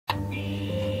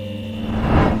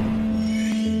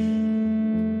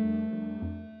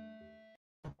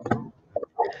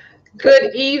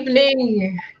Good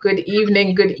evening, good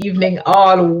evening,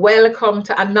 all. Welcome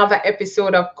to another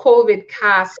episode of COVID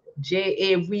Cast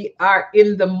JA. We are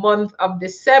in the month of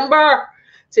December.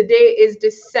 Today is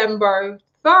December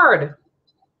 3rd.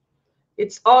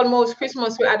 It's almost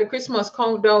Christmas. We're at the Christmas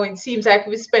countdown. It seems like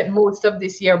we spent most of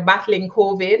this year battling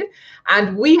COVID,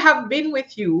 and we have been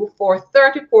with you for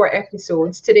 34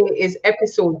 episodes. Today is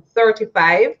episode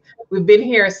 35. We've been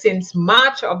here since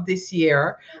March of this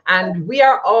year, and we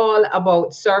are all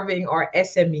about serving our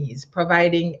SMEs,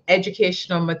 providing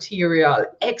educational material,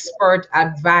 expert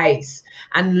advice,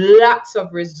 and lots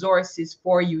of resources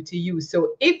for you to use.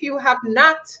 So if you have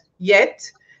not yet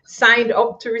signed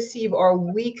up to receive our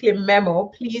weekly memo,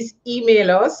 please email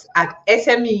us at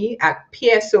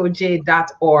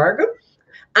sme@psoj.org.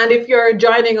 And if you're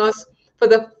joining us for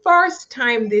the first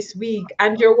time this week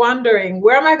and you're wondering,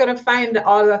 where am I going to find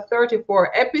all the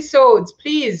 34 episodes?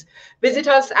 Please visit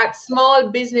us at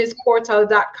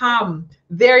smallbusinessportal.com.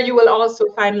 There you will also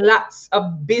find lots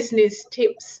of business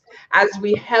tips as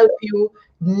we help you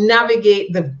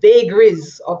navigate the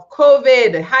vagaries of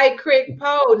COVID. Hi, Craig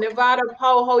Powell, Nevada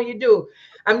Powell, how you do?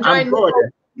 I'm joined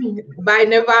by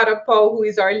Nevada Powell, who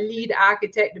is our lead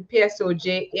architect, the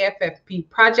PSOJ AFFP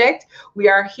project. We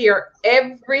are here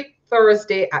every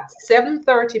Thursday at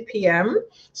 7:30 p.m.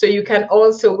 So you can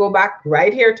also go back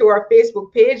right here to our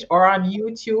Facebook page or on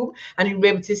YouTube, and you'll be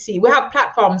able to see. We have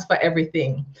platforms for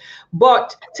everything.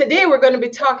 But today we're going to be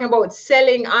talking about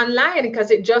selling online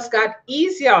because it just got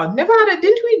easier. Nevada,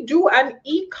 didn't we do an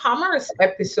e-commerce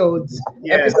episode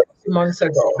 2 months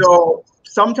ago? So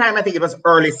sometime, I think it was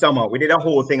early summer, we did a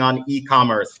whole thing on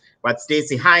e-commerce. We had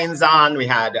Stacey Hines on, we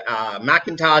had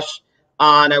Macintosh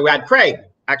on, and we had Craig,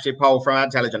 actually Paul from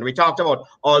Intelligent. We talked about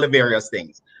all the various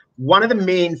things. One of the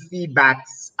main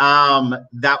feedbacks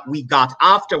that we got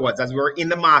afterwards, as we were in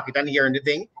the market and hearing the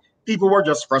thing, people were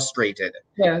just frustrated.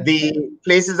 Yeah. The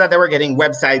places that they were getting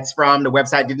websites from, the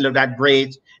website didn't look that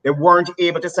great. They weren't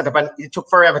able to set up, and it took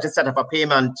forever to set up a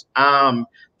payment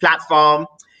platform.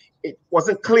 It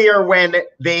wasn't clear when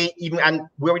they even, and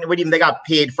when even they got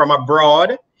paid from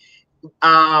abroad,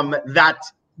 that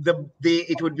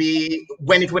it would be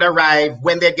when it would arrive,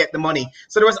 when they get the money.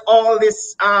 So there was all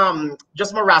this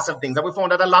just morass of things. And we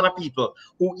found that a lot of people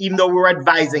who, even though we were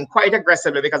advising quite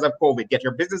aggressively because of COVID, get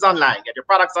your business online, get your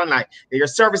products online, get your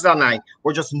services online,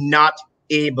 were just not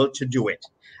able to do it.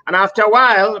 And after a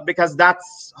while, because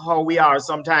that's how we are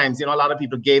sometimes, a lot of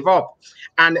people gave up.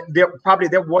 And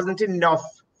there wasn't enough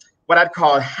what I'd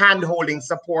call hand-holding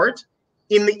support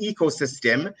in the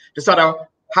ecosystem to sort of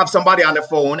have somebody on the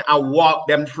phone and walk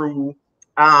them through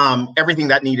everything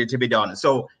that needed to be done.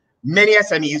 So many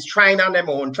SMEs trying on their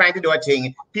own, trying to do a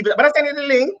thing. People, but I send you the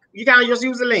link, you can't just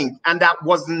use the link. And that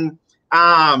wasn't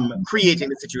creating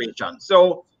the situation.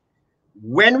 So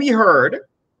when we heard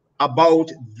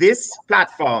about this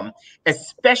platform,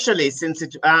 especially since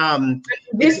it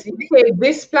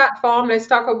this platform, let's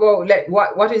talk about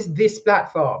what is this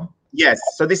platform? Yes,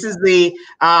 so this is the,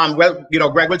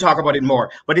 Greg will talk about it more,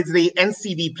 but it's the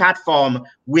NCV platform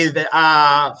with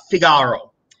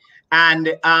Figaro.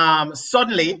 And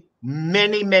suddenly,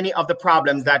 many of the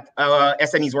problems that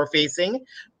SMEs were facing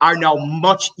are now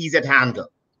much easier to handle.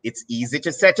 It's easy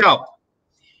to set up.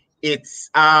 It's,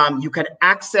 you can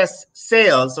access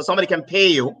sales, so somebody can pay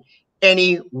you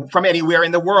from anywhere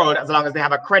in the world as long as they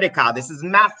have a credit card. This is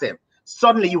massive.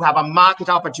 Suddenly, you have a market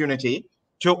opportunity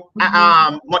to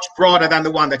much broader than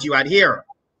the one that you had here.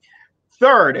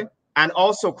 Third, and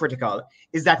also critical,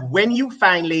 is that when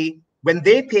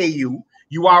they pay you,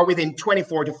 you are within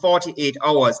 24 to 48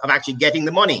 hours of actually getting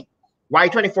the money. Why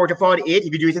 24 to 48?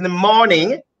 If you do it in the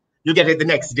morning, you'll get it the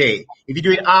next day. If you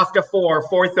do it after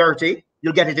 4:30,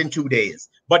 you'll get it in 2 days.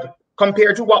 But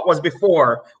compared to what was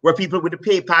before, where people would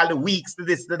PayPal the weeks to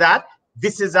this to that,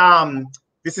 this is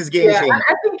game changing.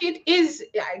 I think it is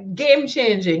game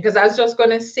changing because I was just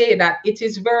going to say that it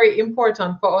is very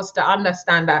important for us to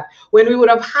understand that when we would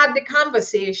have had the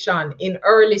conversation in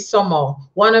early summer,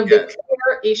 one of the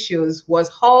clear issues was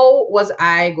how am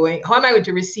I going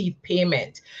to receive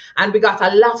payment? And we got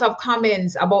a lot of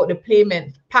comments about the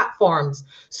payment platforms.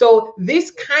 So this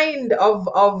kind of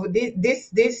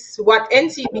this what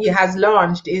NCB has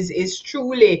launched is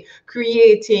truly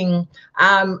creating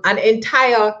an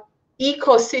entire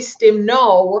ecosystem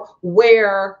now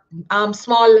where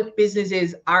small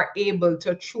businesses are able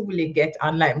to truly get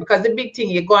online, because the big thing,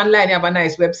 you go online, you have a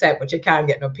nice website, but you can't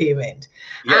get no payment.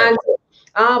 Yeah.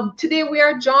 And today we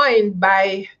are joined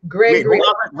by Greg. Wait,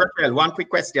 Rachel, one quick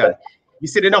question. You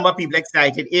see the number of people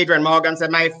excited. Adrian Morgan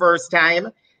said my first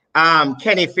time.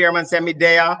 Kenny Fairman said me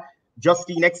there.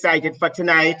 Justine excited for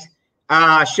tonight.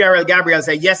 Cheryl Gabriel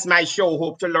said, yes, my show.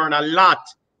 Hope to learn a lot.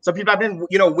 So people have been,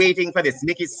 waiting for this.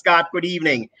 Nikki Scott, good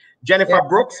evening. Jennifer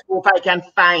Brooks, hope I can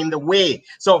find the way.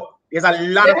 So there's a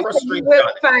lot of frustration. We'll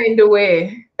find a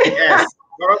way. Yes,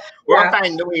 we'll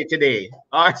find the way today.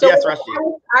 So yes, Rashid. I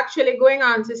was actually going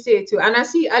on to say too, and I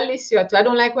see Alicia too. I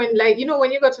don't like when,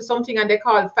 when you go to something and they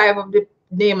call 5 of the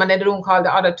name and they don't call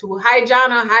the other 2. Hi,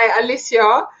 Jana. Hi,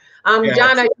 Alicia. Yes.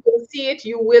 Jana, you will see it,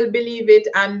 you will believe it.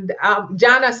 And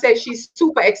Jana says she's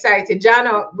super excited.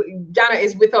 Jana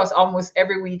is with us almost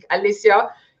every week. Alicia,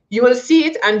 you will see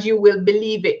it and you will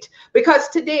believe it. Because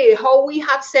today, how we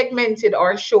have segmented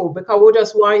our show, because we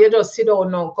just want you to sit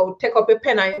down now, go take up a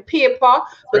pen and paper,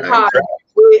 because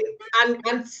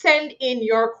and send in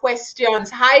your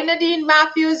questions. Hi, Nadine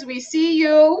Matthews, we see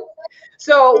you.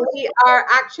 So we are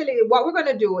actually, what we're going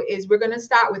to do is we're going to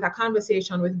start with a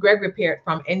conversation with Gregory Peart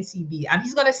from NCB, and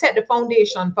he's going to set the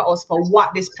foundation for us for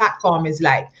what this platform is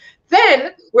like.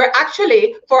 Then we're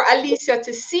actually, for Alicia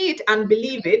to see it and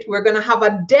believe it, we're going to have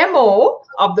a demo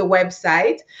of the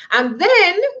website. And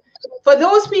then for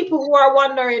those people who are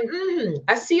wondering,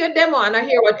 I see a demo and I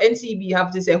hear what NCB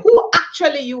have to say, who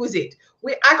actually use it?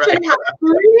 We actually have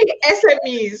 3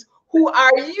 SMEs who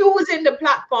are using the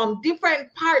platform,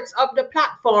 different parts of the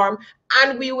platform,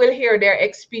 and we will hear their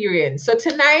experience. So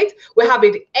tonight, we have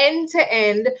it end to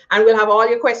end, and we'll have all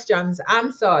your questions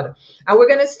answered. And we're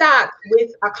going to start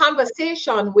with a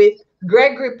conversation with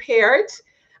Gregory Peart.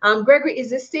 Gregory is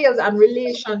the Sales and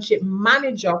Relationship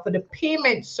Manager for the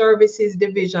Payment Services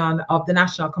Division of the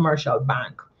National Commercial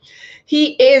Bank.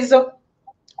 He is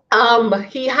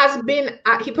he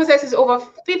possesses over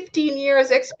 15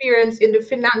 years experience in the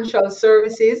financial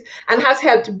services and has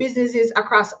helped businesses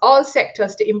across all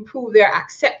sectors to improve their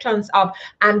acceptance of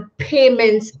and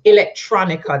payments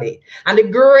electronically. And the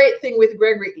great thing with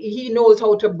Gregory, he knows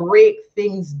how to break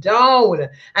things down,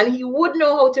 and he would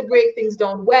know how to break things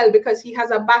down well because he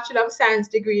has a Bachelor of Science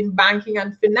degree in Banking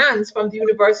and Finance from the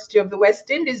University of the West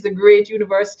Indies, the great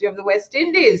University of the West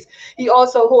Indies. He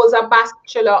also holds a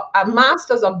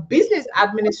Master's of Business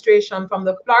Administration from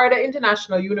the Florida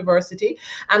International University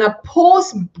and a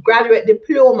postgraduate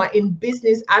diploma in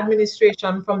Business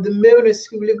Administration from the Milner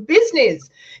School of Business.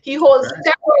 He holds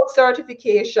several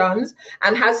certifications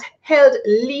and has held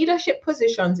leadership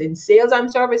positions in sales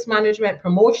and service management,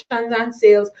 promotions and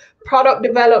sales, product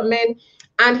development,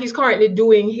 and he's currently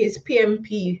doing his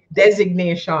PMP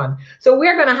designation. So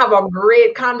we're going to have a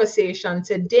great conversation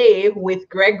today with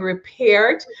Gregory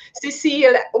Peart. Cecile, we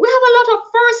have a lot of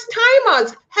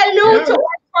first-timers. Hello to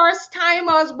our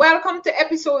first-timers. Welcome to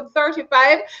episode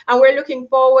 35, and we're looking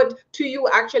forward to you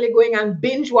actually going and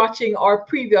binge-watching our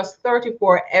previous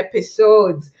 34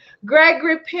 episodes.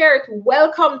 Gregory Peart,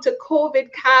 welcome to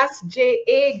COVID Cast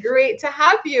JA. Great to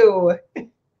have you.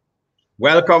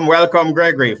 Welcome,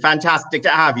 Gregory. Fantastic to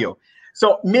have you.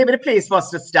 So maybe the place for us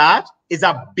to start is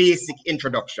a basic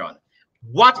introduction.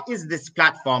 What is this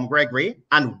platform, Gregory,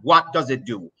 and what does it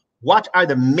do? What are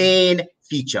the main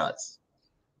features?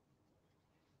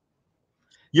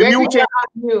 You're muted.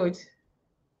 Mute.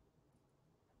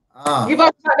 Give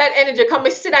us that energy. Come, we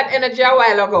see that energy a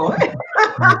while ago.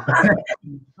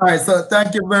 All right, so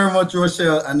thank you very much,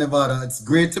 Rochelle and Nevada. It's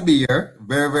great to be here.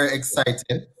 Very, very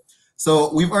excited.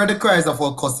 So we've heard the cries of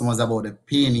our customers about the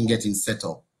pain in getting set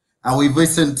up. And we've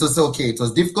listened to say, okay, it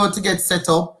was difficult to get set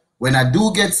up. When I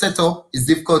do get set up, it's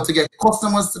difficult to get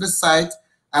customers to the site.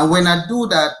 And when I do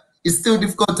that, it's still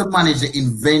difficult to manage the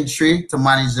inventory, to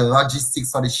manage the logistics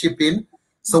for the shipping.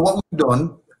 So what we've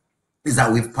done is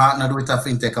that we've partnered with a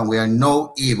fintech and we are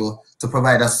now able to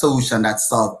provide a solution that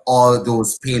solves all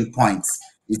those pain points.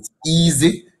 It's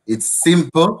easy, it's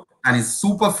simple, and it's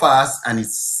super fast, and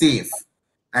it's safe.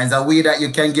 And it's a way that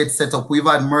you can get set up. We've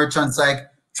had merchants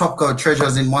like Tropical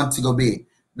Treasures in Montego Bay.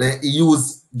 They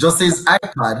used just his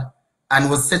iPad and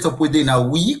was set up within a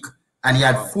week, and he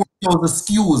had 4,000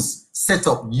 SKUs set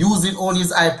up using on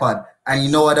his iPad, and he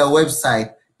now had a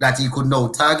website that he could now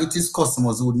target his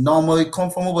customers who would normally come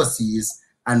from overseas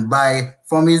and buy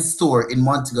from his store in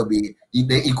Montego Bay.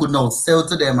 He could now sell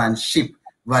to them and ship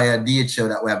via DHL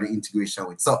that we have the integration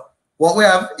with. So what we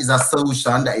have is a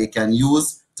solution that you can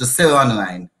use to sell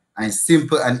online, and it's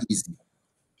simple and easy.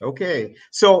 Okay,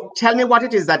 so tell me what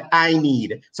it is that I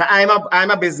need. So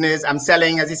I'm a business. I'm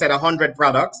selling, as you said, 100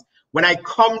 products. When I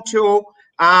come to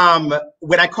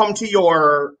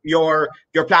your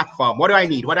platform, what do I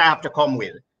need? What do I have to come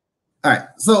with? All right,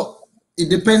 so it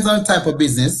depends on the type of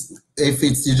business. If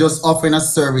it's you're just offering a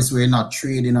service where you're not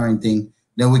trading or anything,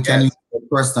 then we can use a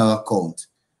personal account.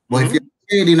 But if you're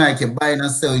trading, like you're buying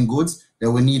and selling goods,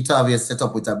 then we need to have you set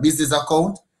up with a business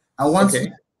account. And once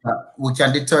we we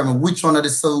can determine which one of the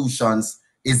solutions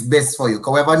is best for you.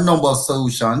 Because we have a number of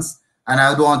solutions, and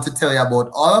I don't want to tell you about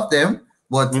all of them,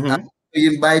 but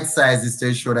in bite sizes to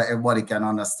ensure that everybody can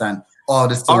understand all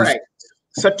the solutions. All right.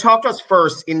 So talk to us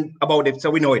first about it, so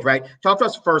we know it, right? Talk to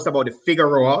us first about the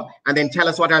Figaro, and then tell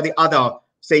us what are the other,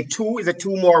 say, two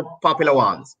more popular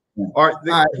ones. Or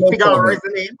the Figaro is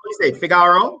the name. What do you say,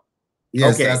 Figaro?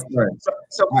 Yes, okay. That's right.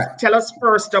 So tell us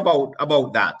first about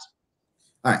that.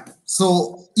 All right.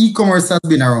 So e-commerce has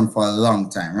been around for a long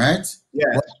time, right? Yeah.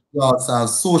 But you also have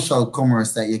social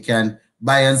commerce that you can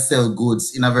buy and sell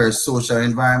goods in a very social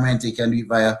environment. You can do it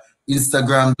via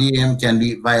Instagram DM, can do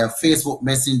it via Facebook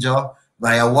Messenger,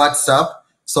 via WhatsApp.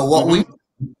 So what we do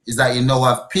is that you now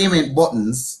have payment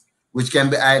buttons, which can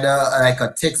be either like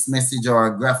a text message or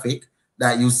a graphic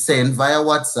that you send via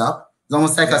WhatsApp. It's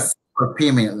almost like a separate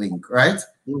payment link, right?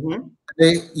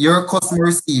 Your customer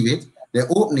receive it, they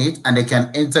open it, and they can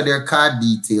enter their card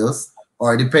details,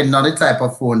 or depending on the type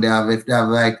of phone they have. If they have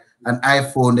like an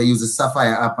iPhone, they use the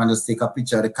Sapphire app and just take a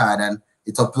picture of the card and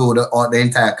it upload all the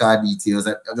entire card details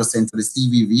that just sent to the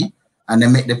CVV, and they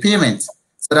make the payment.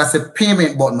 So that's a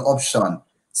payment button option.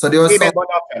 So there was payment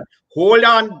button option. Hold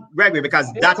on, Gregory,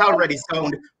 because that already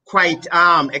sounds quite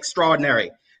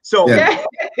extraordinary. So, the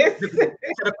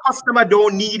customer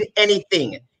don't need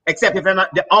anything except if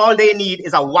all they need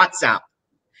is a WhatsApp.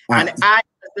 And I,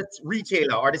 the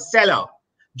retailer or the seller,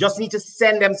 just need to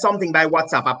send them something by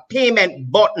WhatsApp, a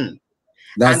payment button.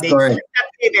 That's and they correct. click that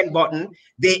payment button,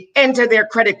 they enter their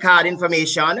credit card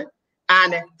information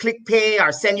and click pay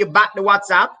or send you back the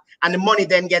WhatsApp, and the money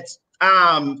then gets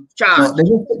charged.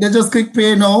 No, they just click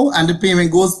pay now, and the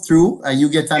payment goes through, and you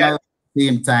get another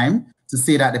same time to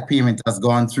say that the payment has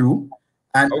gone through.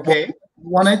 And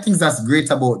one of the things that's great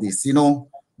about this, you know,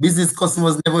 business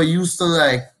customers never used to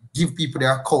like give people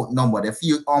their account number. They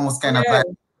feel almost kind of like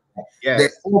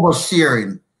they're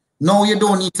oversharing. No, you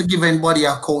don't need to give anybody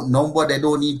an account number. They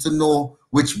don't need to know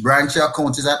which branch your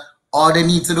account is at. All they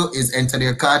need to do is enter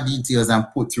their card details and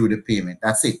put through the payment.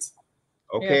 That's it.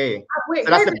 Okay. So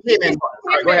that's the payment button.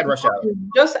 Sorry, go ahead, Rochelle.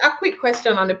 Just a quick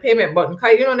question on the payment button.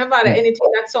 Because, you know, Nevada,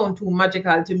 anything that sounds too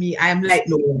magical to me, I'm like,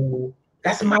 no,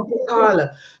 that's magical.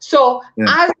 So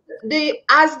as the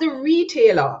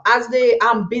retailer, as the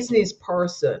business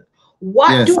person,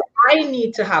 what do I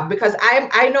need to have? Because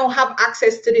I now have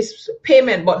access to this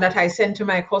payment button that I send to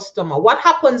my customer. What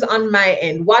happens on my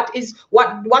end? What is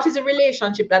the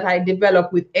relationship that I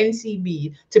develop with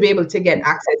NCB to be able to get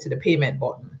access to the payment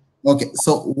button? Okay,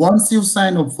 so once you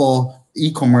sign up for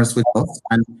e-commerce with us,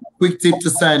 and quick tip to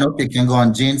sign up, you can go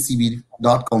on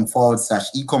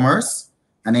jncb.com/e-commerce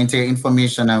and enter your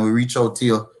information, and we reach out to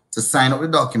you to sign up the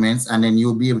documents, and then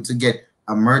you'll be able to get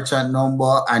a merchant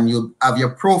number, and you'll have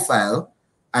your profile.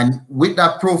 And with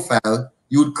that profile,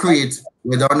 you'd create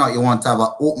whether or not you want to have an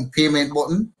open payment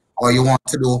button, or you want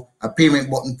to do a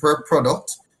payment button per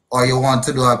product, or you want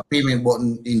to do a payment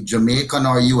button in Jamaican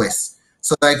or US.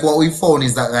 So like what we found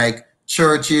is that like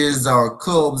churches or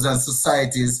clubs and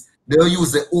societies, they'll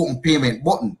use the open payment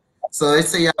button. So let's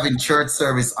say you're having church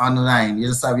service online, you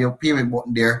just have your payment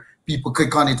button there. People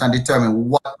click on it and determine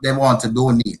what they want to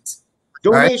donate.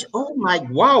 Donation. Right? Oh my,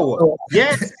 wow. So,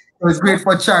 yes. So it's great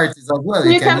for charities as well.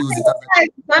 You can use it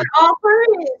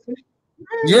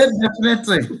as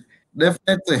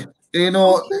definitely. You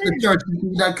know, the church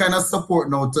need that kind of support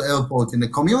now to help out in the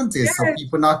community. So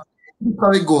people not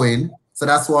probably going. So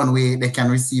that's one way they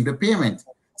can receive the payment.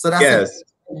 So that's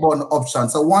one option.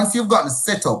 So once you've gotten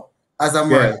set up as a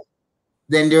merchant,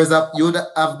 then you have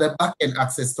the backend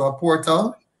access to a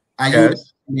portal, and you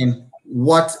determine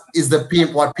what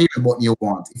payment button you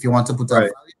want. If you want to put a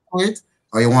value to it,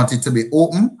 or you want it to be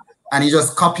open, and you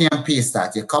just copy and paste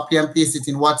that. You copy and paste it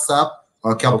in WhatsApp,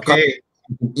 or copy it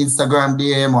in Instagram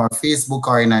DM or Facebook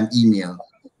or in an email.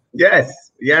 Yes.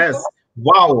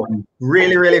 Wow,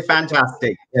 really, really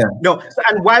fantastic. No, so,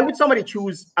 and why would somebody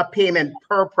choose a payment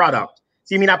per product?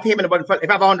 So you mean a payment if I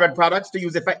have 100 products to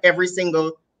use it for every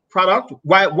single product?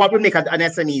 What would make an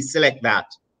SME select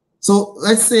that? So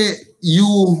let's say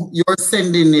you're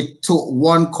sending it to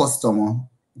one customer,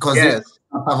 because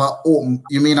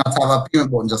you may not have a payment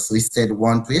button just listed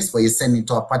one place, where you send it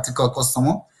to a particular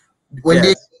customer. When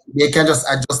they can just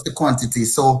adjust the quantity.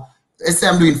 So let's say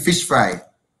I'm doing fish fry,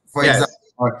 for example.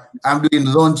 Or I'm doing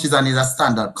lunches and it's a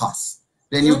standard cost.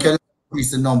 Then you can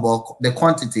increase the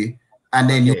quantity, and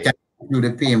then you can do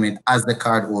the payment as the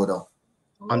card holder.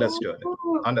 Understood.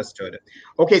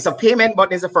 Okay, so payment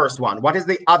button is the first one. What is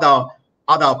the other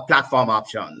platform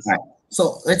options? Right.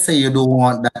 So let's say you don't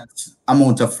want that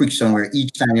amount of friction where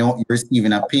each time you're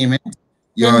receiving a payment,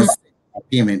 you're setting a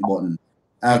payment button.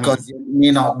 because you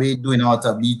may not be doing out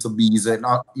of B2Bs, or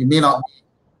not, you may not be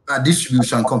a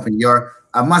distribution company. You're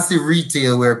a massive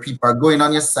retail where people are going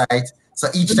on your site. So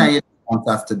each time you don't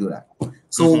have to do that.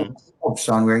 So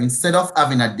option where instead of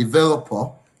having a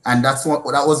developer, and that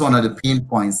was one of the pain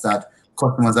points that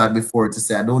customers had before, to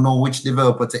say, I don't know which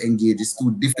developer to engage. It's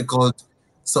too difficult.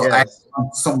 So I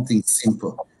want something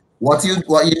simple. What you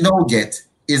now get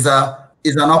is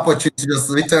an opportunity to just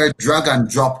literally drag and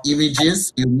drop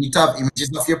images. You need to have images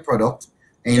of your product,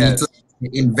 and you need to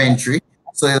inventory.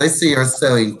 So let's say you're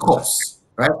selling cups,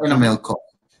 right? Enamel cups.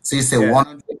 So you say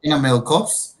 100 enamel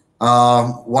cups,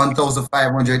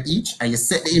 1,500 each, and you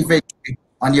set the inventory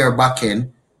on your back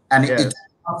end, and it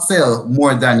will sell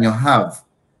more than you have.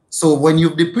 So when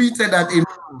you've depleted that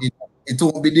inventory, it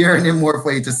won't be there anymore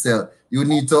for you to sell. You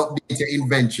need to update your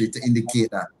inventory to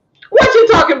indicate that. What you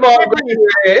talking about,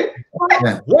 Gregory?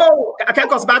 Whoa, I can't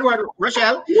cause bad word,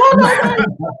 Rochelle. No.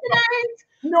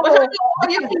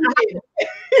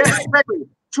 Yes, Gregory.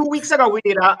 2 weeks ago, we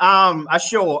did a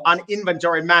show on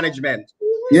inventory management.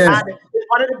 Yes. And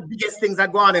one of the biggest things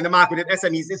that go on in the market with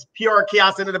SMEs is pure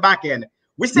chaos into the back end.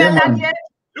 We said that yet.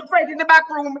 Look right in the back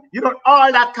room, you know,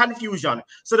 all that confusion.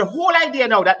 So the whole idea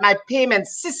now that my payment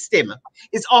system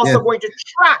is also going to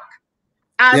track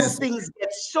as things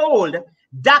get sold,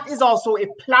 that is also a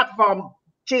platform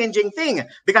changing thing,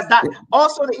 because that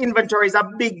also the inventory is a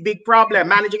big problem.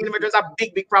 Managing inventory is a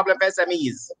big problem for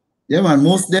SMEs. Yeah, man,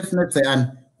 most definitely.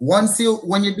 And when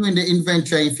you're doing the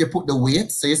inventory, if you put the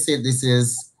weight, so you say this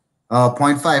is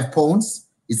 0.5 pounds,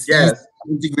 it's easy to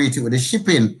integrate it with the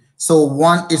shipping. So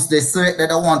one, if they say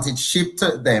that I want it shipped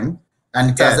to them,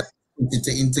 and it has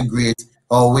to integrate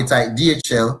or with like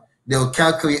DHL, they'll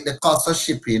calculate the cost of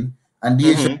shipping, and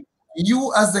DHL,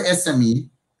 you as the SME,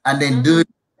 and then do it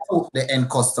to the end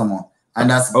customer, and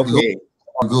that's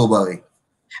globally.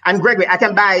 And Gregory,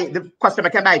 the customer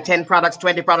can buy 10 products,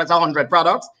 20 products, 100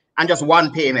 products, and just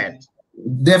one payment.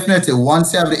 Definitely.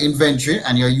 Once you have the inventory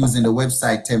and you're using the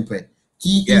website template,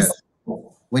 key is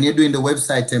when you're doing the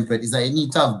website template is that you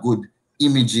need to have good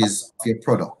images of your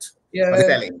product.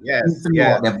 Selling.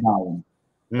 What they're buying,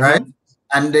 right?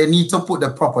 And they need to put the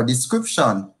proper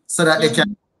description so that they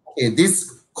can, okay,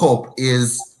 this cup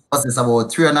is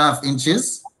about 3.5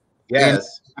 inches.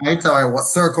 Right, or what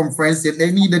circumference.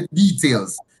 They need the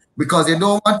details, because they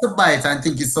don't want to buy it and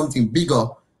think it's something bigger.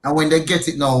 And when they get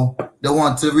it now, they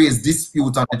want to raise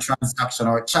dispute on the transaction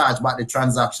or charge back the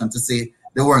transaction to say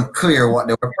they weren't clear what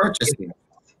they were purchasing.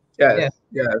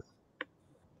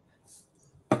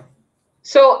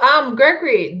 So,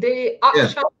 Gregory, the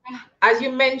option, as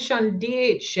you mentioned,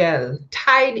 DHL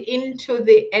tied into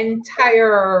the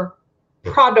entire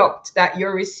product that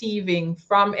you're receiving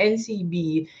from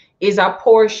NCB is a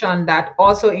portion that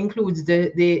also includes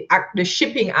the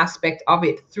shipping aspect of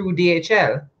it through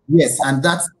DHL. Yes, and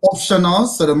that's optional,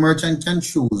 so the merchant can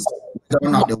choose whether or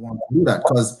not they want to do that.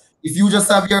 Because if you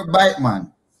just have your bike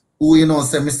man, who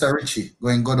say Mr. Richie,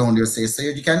 go down there, say, so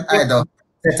you can either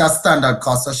set a standard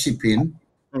cost of shipping,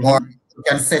 or you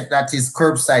can set that is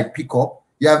curbside pickup.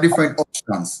 You have different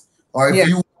options. Or if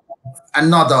you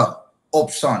another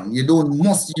option, you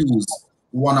must use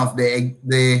one of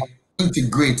the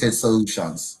integrated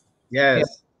solutions. You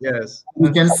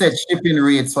can set shipping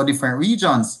rates for different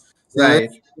regions. So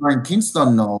you're in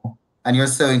Kingston now, and you're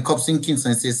selling cups in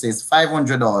Kingston, it says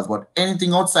 $500, but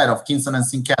anything outside of Kingston and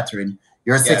St. Catherine,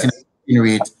 you're setting a shipping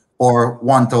rate for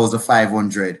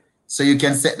 1,500. So you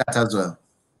can set that as well.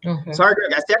 Sorry,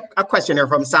 Greg, I see a question here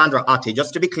from Sandra Ati,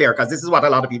 just to be clear, because this is what a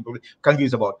lot of people are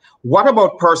confused about. What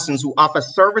about persons who offer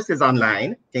services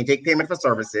online, can take payment for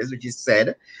services, which is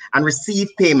said, and receive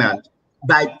payment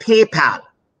by PayPal?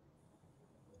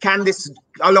 Can this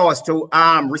allow us to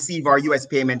receive our US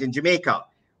payment in Jamaica?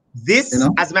 This,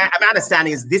 as my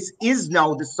understanding is, this is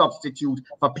now the substitute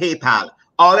for PayPal.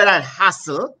 All of that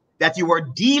hassle that you were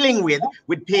dealing with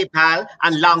PayPal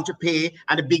and long to pay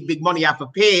and the big money you have to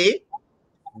pay,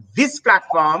 this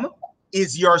platform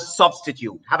is your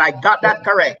substitute. Have I got that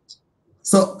correct?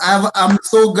 So I'm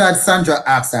so glad Sandra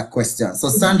asked that question. So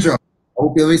Sandra, I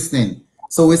hope you're listening.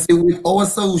 So we see with our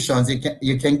solutions,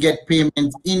 you can get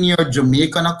payment in your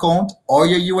Jamaican account or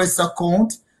your US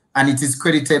account, and it is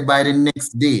credited by the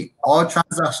next day. All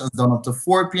transactions done up to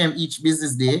 4 p.m. each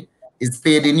business day is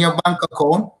paid in your bank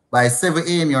account. By 7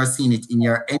 a.m., you're seeing it in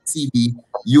your NCB,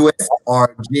 US,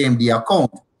 or JMD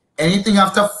account. Anything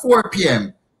after 4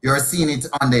 p.m., you're seeing it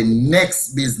on the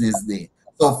next business day.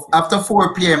 So after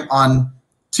 4 p.m. on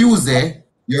Tuesday,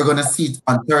 you're going to see it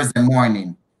on Thursday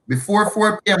morning. Before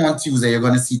 4 p.m. on Tuesday, you're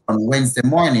going to see it on Wednesday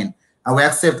morning. And we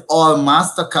accept all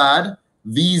MasterCard,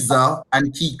 Visa,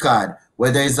 and KeyCard.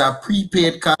 whether it's a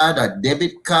prepaid card, a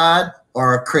debit card,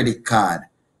 or a credit card.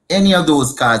 Any of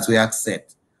those cards we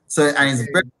accept. So, and it's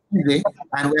very easy,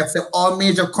 and we accept all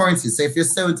major currencies. So if you're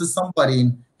selling to somebody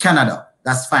in Canada,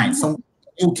 that's fine. Someone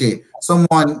in UK,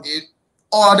 someone,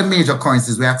 all the major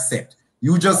currencies we accept.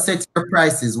 You just set your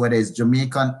prices, whether it's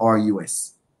Jamaican or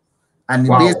US. And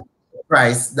the basic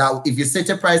price, that if you set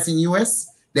a price in US,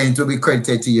 then it will be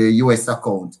credited to your US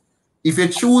account. If you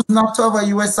choose not to have a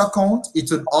US account,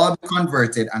 it would all be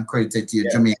converted and credited to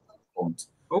your Jamaican account.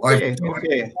 Or if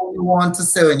you want to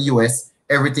sell in US,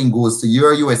 everything goes to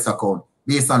your US account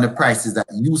based on the prices that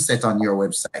you set on your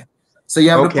website. So you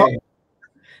have the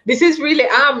this is really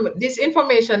this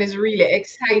information is really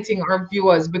exciting our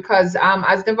viewers, because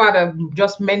as Nevada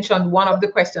just mentioned one of the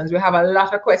questions, we have a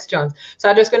lot of questions. So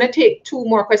I'm just going to take 2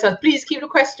 more questions. Please keep the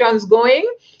questions going.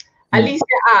 Alicia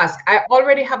asked, I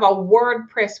already have a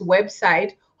WordPress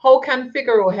website. How can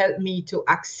Figaro help me to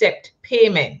accept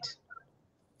payment?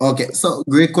 Okay, so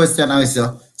great question,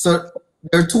 Alicia. So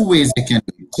there are 2 ways you can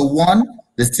do it. So one,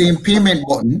 the same payment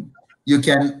button you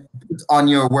can put on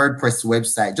your WordPress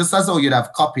website, just as though you'd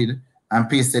have copied and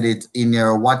pasted it in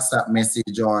your WhatsApp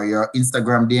message or your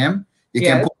Instagram DM. You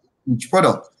can put each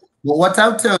product. But what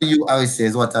I'll tell you, Alicia,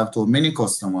 is what I've told many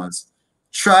customers.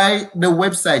 Try the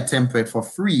website template for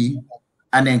free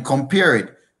and then compare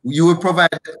it. You will provide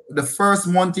the first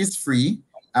month is free.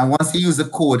 And once you use the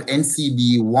code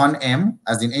NCB1M,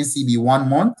 as in NCB 1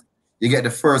 month, you get the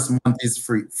first month is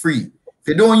free. If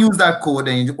you don't use that code,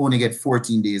 then you only get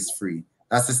 14 days free.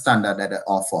 That's the standard that they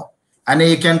offer. And then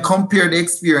you can compare the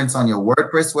experience on your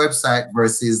WordPress website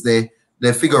versus the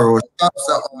Figaro shops,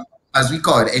 as we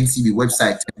call it, NCB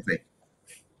website template.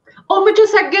 Oh, but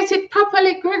just get it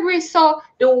properly, Gregory. So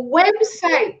the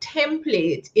website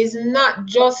template is not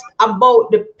just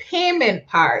about the payment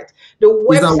part. The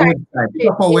website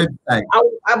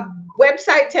a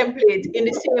website template in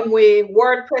the same way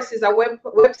WordPress is a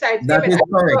website that template. Is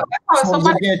correct.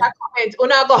 Somebody in that comment,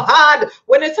 una go hard.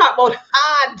 When they talk about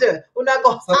hard, una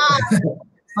go hard.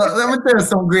 So let me tell you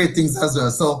some great things as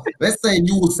well. So let's say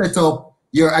you set up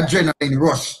your adrenaline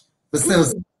rush for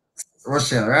sales,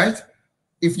 Rochelle, right?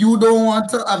 If you don't want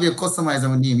to have your customized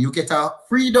name, you get a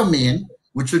free domain,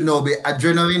 which should now be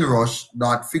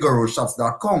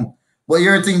adrenalinerush.figaroshops.com. But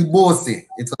you're thinking bossy,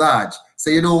 it's large.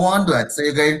 So you don't want that. So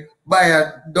you're going to buy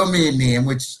a domain name,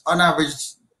 which on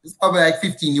average is probably like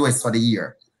 15 US for the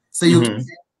year. So you can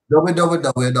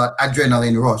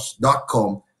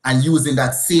www.adrenalinerush.com and using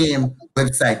that same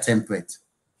website template.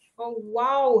 Oh,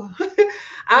 wow.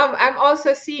 I'm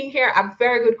also seeing here a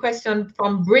very good question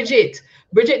from Bridget.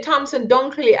 Bridget Thompson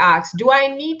Dunkley asks, do I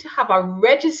need to have a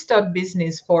registered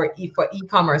business for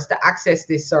e-commerce to access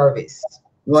this service?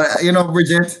 Well, you know,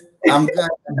 Bridget, I'm glad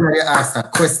you asked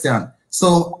that question.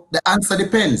 So the answer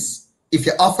depends. If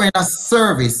you're offering a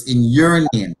service in your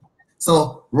name,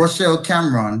 so Rochelle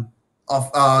Cameron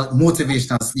of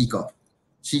Motivational Speaker,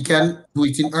 she can do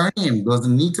it in her name.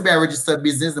 Doesn't need to be a registered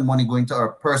business, the money going to her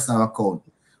personal account.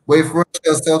 But if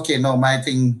Rochelle say, okay, no, my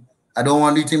thing, I don't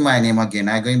want it in my name again,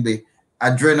 I'm going to be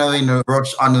Adrenaline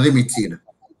Rush Unlimited.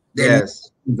 Then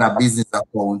it's a business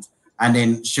account, and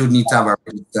then she'll need to have a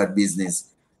registered business.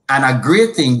 And a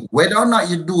great thing, whether or not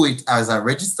you do it as a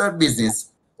registered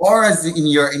business or as in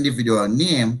your individual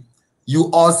name, you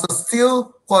also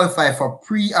still qualify for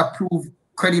pre-approved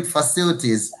credit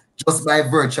facilities just by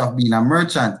virtue of being a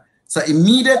merchant. So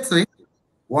immediately,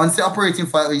 once you're operating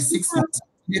for at least 6 months,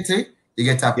 you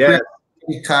get a credit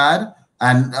card,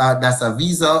 and that's a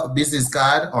Visa business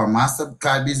card or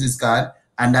MasterCard business card,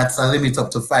 and that's a limit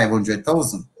up to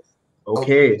 500,000.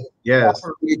 Okay, yes.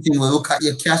 We'll look at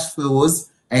your cash flows,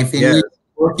 and if you need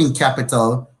working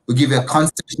capital, we'll give you a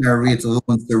concessionary rate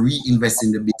loans to reinvest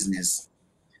in the business.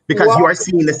 Because you are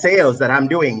seeing the sales that I'm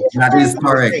doing. That is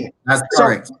correct. That's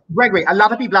correct. So, Gregory, a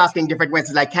lot of people asking different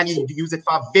questions, like, can you use it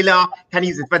for Villa? Can you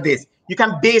use it for this? You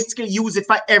can basically use it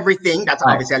for everything. That's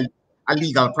obviously a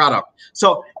legal product.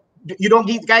 So you don't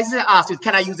need guys to ask you,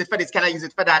 can I use it for this? Can I use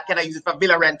it for that? Can I use it for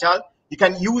Villa rental? You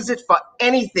can use it for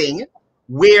anything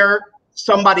where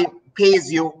somebody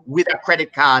pays you with a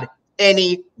credit card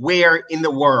anywhere in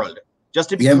the world. Just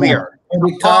to be clear.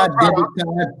 Credit card, debit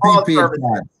card, prepaid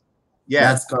card.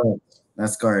 Yeah, that's correct.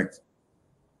 That's correct.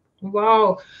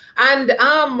 Wow. And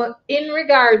in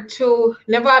regard to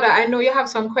Nevada, I know you have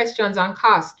some questions on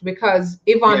cost, because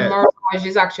Yvonne Mirage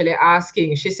is actually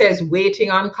asking. She says waiting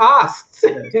on costs.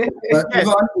 But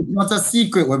Yvonne, it's not a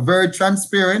secret. We're very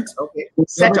transparent. Okay.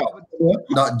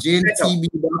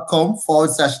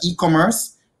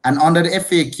 jntb.com/e-commerce, and under the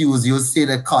FAQs you'll see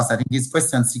the cost. I think it's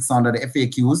question 6 under the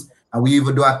FAQs, and we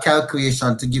even do a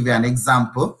calculation to give you an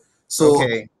example. So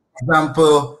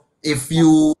example, if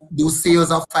you do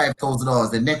sales of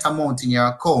 $5,000, the net amount in your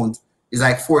account is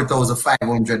like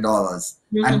 $4,500.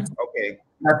 And Okay.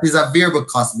 that is a variable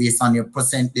cost based on your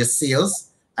percentage sales.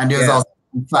 And there's also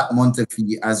a flat monthly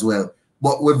fee as well.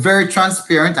 But we're very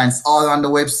transparent and it's all on the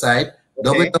website,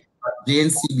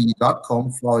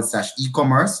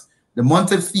 www.jncb.com/e-commerce. The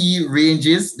monthly fee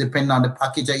ranges depending on the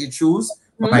package that you choose,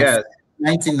 from like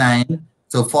 $99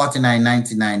 to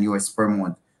 $49.99 US per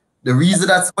month. The reason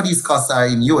that some of these costs are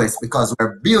in US because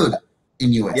we're billed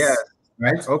in US.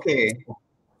 Right? Okay.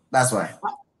 That's why.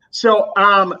 So,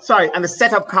 sorry, and the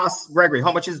setup costs, Gregory,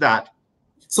 how much is that?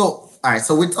 So, all right.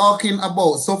 So we're talking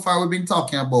about, so far we've been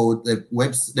talking about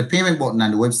the payment button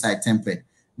and the website template.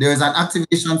 There is an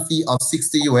activation fee of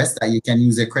 $60 US that you can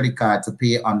use a credit card to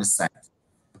pay on the site.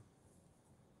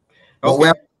 But we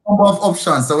have a number of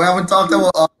options. So we haven't talked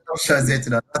about all the options yet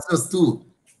today. That's just two.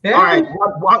 Yeah. All right,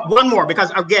 one more,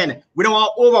 because again, we don't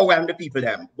want to overwhelm the people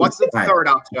then. What's the third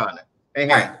option?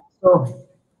 Right. So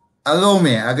allow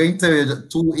me, I'm going to tell you the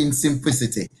two in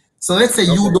simplicity. So let's say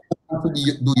you don't want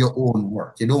to do your own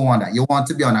work. You don't want that. You want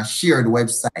to be on a shared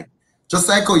website. Just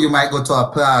like how you might go to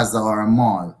a plaza or a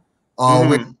mall or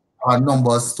with a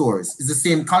number of stores. It's the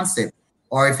same concept.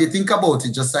 Or if you think about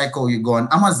it, just like how you go on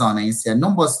Amazon and you see a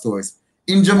number of stores.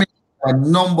 In Jamaica, a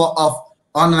number of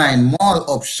online mall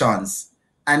options.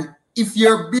 And if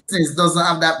your business doesn't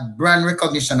have that brand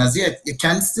recognition as yet, you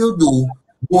can still do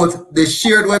both the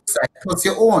shared website plus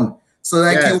your own. So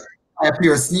like you buy a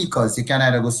pair of sneakers, you can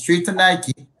either go straight to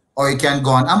Nike or you can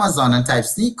go on Amazon and type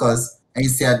sneakers and you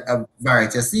see a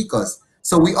variety of sneakers.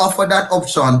 So we offer that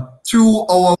option through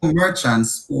our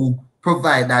merchants who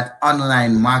provide that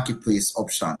online marketplace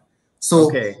option.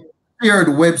 So shared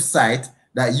website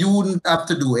that you wouldn't have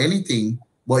to do anything,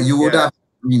 but you would have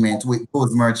agreement with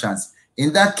those merchants.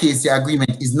 In that case, your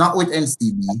agreement is not with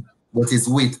NCB, but it's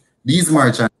with these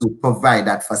merchants who provide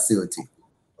that facility.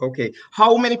 Okay.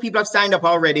 How many people have signed up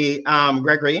already,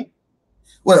 Gregory?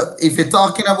 Well, if you're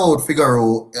talking about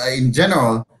Figaro in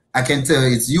general, I can tell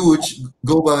you it's huge,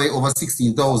 globally over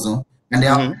 16,000, and they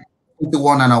are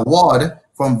won an award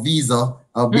from Visa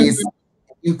based on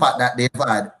the impact that they've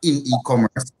had in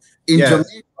e-commerce. In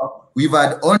Jamaica, we've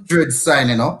had hundreds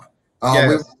signing up.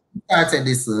 We started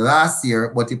this last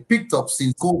year, but it picked up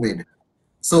since COVID.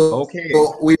 So,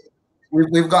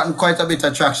 we've gotten quite a bit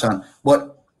of traction.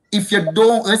 But if you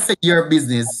don't, let's say your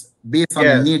business, based on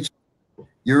the nature,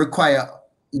 you require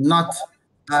not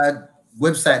a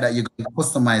website that you can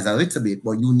customize a little bit,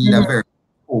 but you need a very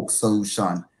bespoke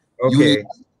solution. Okay.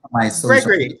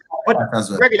 Gregory,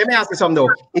 Gregory, let me ask you something though.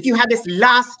 If you had this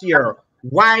last year,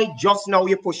 why just now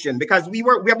you're pushing? Because we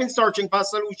have been searching for a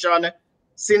solution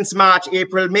since March,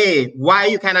 April, May. Why are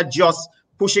you kind of just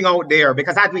pushing out there?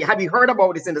 Because had we heard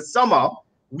about this in the summer,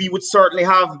 we would certainly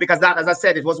have, because that, as I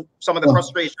said, it was some of the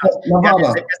frustrations.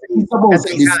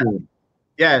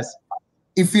 Yes.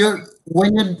 If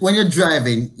when you're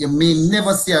driving, you may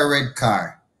never see a red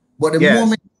car, but the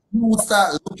moment you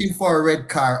start looking for a red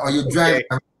car or you drive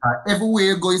a red car, everywhere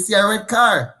you go, you see a red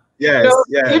car. You know,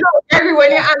 Gary,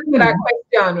 when you answer that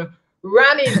question,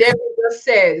 Ronnie David just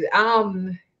said,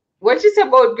 what you say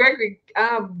about Gregory?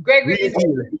 Gregory is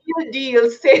a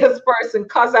deal salesperson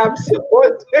because I'm so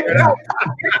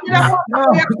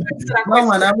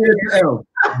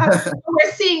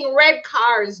We're seeing red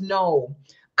cars now.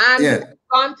 And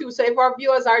gone through. So if our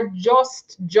viewers are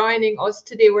just joining us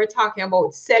today, we're talking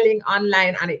about selling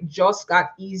online, and it just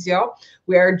got easier.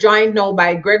 We are joined now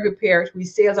by Gregory Peart, who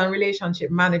is Sales and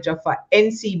Relationship Manager for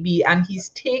NCB, and he's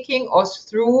taking us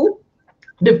through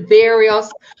the various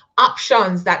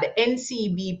options that the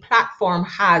NCB platform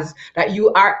has that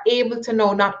you are able to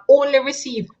now not only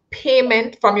receive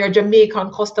payment from your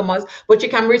Jamaican customers, but you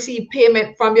can receive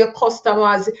payment from your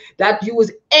customers that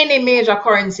use any major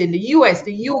currency in the US,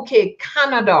 the UK,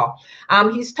 Canada.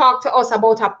 He's talked to us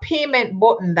about a payment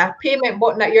button, that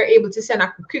you're able to send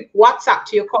a quick WhatsApp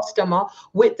to your customer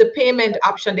with the payment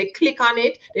option. They click on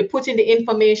it, they put in the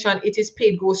information, it is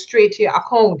paid, goes straight to your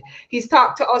account. He's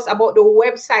talked to us about the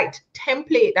website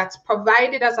template that's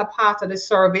provided as a part of the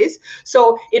service.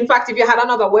 So in fact, if you had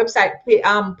another website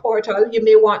portal, you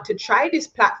may want to try this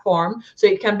platform so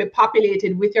it can be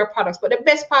populated with your products. But the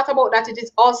best part about that, it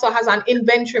also has an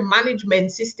inventory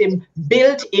management system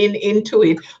built into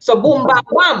it. So boom, bam,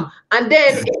 bam, and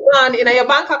then it's on in your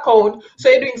bank account. So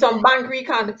you're doing some bank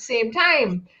recon at the same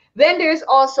time. Then there's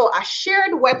also a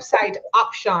shared website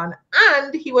option.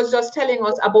 And he was just telling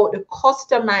us about the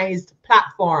customized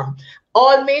platform.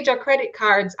 All major credit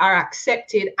cards are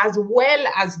accepted as well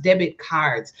as debit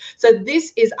cards. So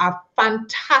this is a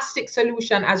fantastic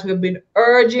solution as we've been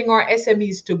urging our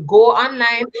SMEs to go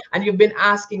online, and you've been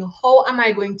asking, how am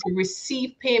I going to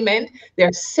receive payment? There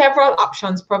are several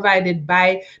options provided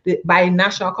by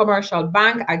National Commercial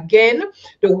Bank. Again,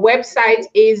 the website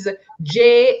is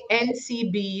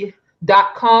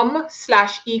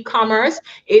jncb.com/e-commerce.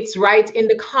 It's right in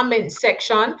the comment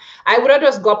section. I would have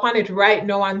just go up on it right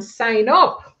now and sign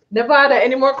up. Nevada,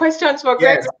 any more questions for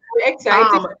Greg? Yes.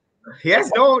 Excited. Yes,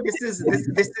 no, this is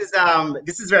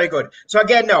very good. So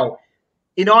again, no,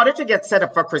 in order to get set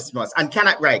up for Christmas, and so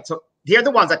here are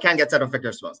the ones that can get set up for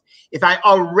Christmas. If I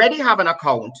already have an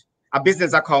account, a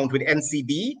business account with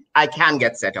NCB, I can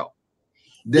get set up.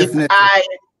 Definitely.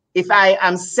 If I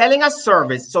am selling a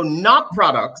service, so not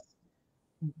products,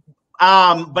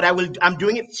 but I'm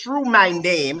doing it through my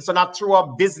name, so not through a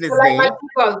business name. Like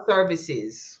my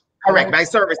services. Correct, my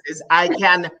services, I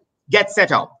can get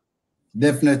set up.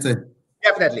 Definitely.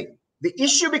 The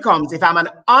issue becomes if I'm an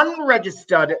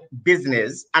unregistered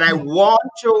business and I want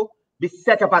to be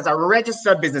set up as a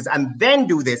registered business and then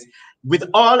do this with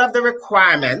all of the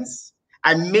requirements,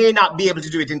 I may not be able to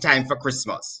do it in time for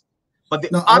Christmas.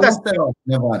 But Nevada.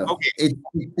 Okay.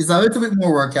 It's a little bit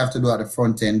more work you have to do at the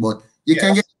front end, but you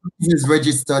can get your business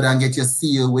registered and get your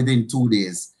seal within 2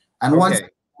 days. And once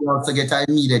you also get an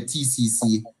immediate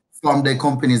TCC from the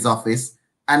company's office.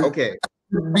 And the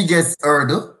biggest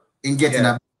hurdle in getting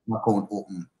a account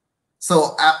open.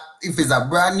 So if it's a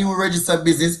brand new registered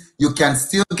business, you can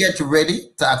still get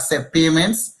ready to accept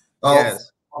payments for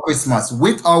Christmas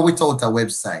with or without a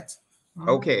website.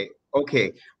 Okay.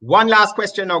 One last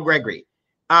question now, Gregory.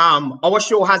 Our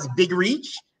show has big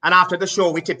reach, and after the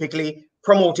show, we typically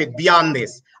promote it beyond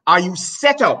this. Are you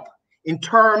set up in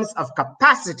terms of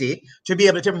capacity to be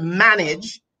able to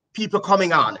manage people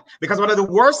coming on? Because one of the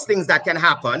worst things that can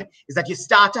happen is that you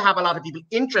start to have a lot of people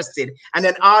interested, and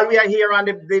then all we are here on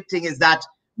the thing is that,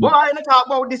 well, I don't talk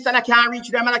about this and I can't reach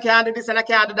them and I can't do this and I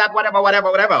can't do that,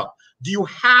 whatever. Do you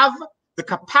have the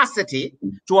capacity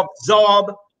to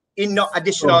absorb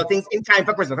additional things in time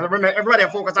for Christmas? Because remember, everybody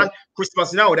focus on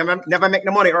Christmas now. They never make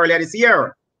the money earlier this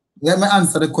year. Let me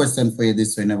answer the question for you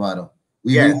this way, Nevada.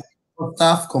 We've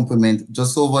staff complement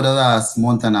just over the last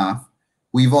month and a half.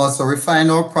 We've also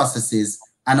refined our processes,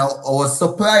 and our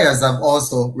suppliers have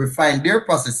also refined their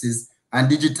processes and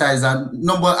digitized a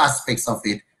number of aspects of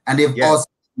it. And they've also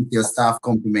your staff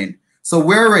complement. So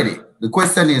we're ready. The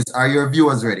question is, are your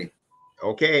viewers ready?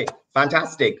 Okay,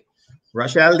 fantastic.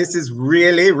 Rochelle, this is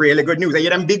really, really good news. Are you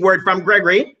a big word from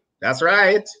Gregory? That's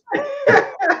right.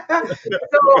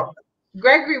 So,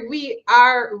 Gregory, we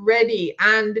are ready,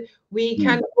 and we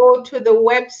can go to the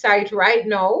website right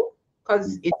now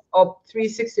because it's up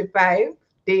 365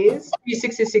 days,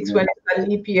 366 when it's a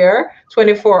leap year,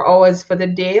 24 hours for the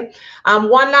day.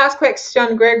 One last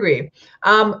question, Gregory.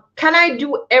 Can I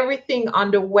do everything on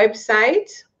the website,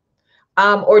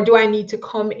 or do I need to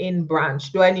come in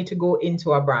branch? Do I need to go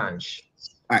into a branch?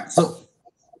 All right. So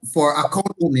for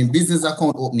account opening, business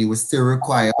account opening, we still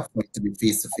require for it to be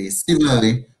face-to-face.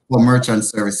 Similarly, for merchant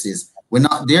services, we're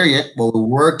not there yet, but we're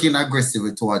working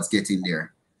aggressively towards getting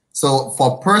there. So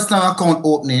for personal account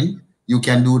opening, you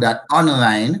can do that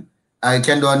online. You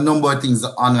can do a number of things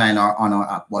online or on our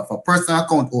app. But for personal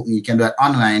account opening, you can do it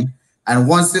online. And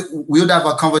once we'll have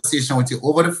a conversation with you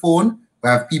over the phone. We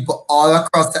have people all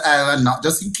across the island, not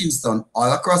just in Kingston,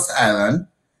 all across the island.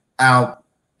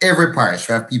 Every parish,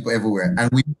 we have people everywhere, and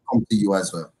we come to you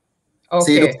as well. Okay.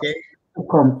 So you don't have to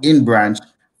come in branch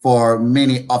for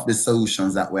many of the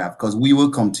solutions that we have, because we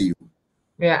will come to you.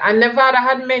 Yeah, and Nevada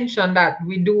had mentioned that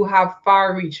we do have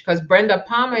far reach, because Brenda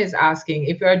Palmer is asking,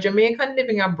 if you're a Jamaican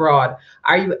living abroad,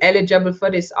 are you eligible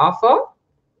for this offer?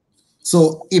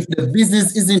 So if the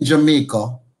business is in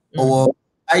Jamaica, our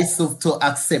ISO to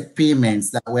accept payments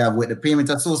that we have with the payment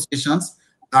associations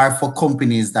are for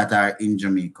companies that are in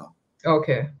Jamaica.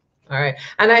 Okay. All right.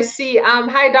 And I see,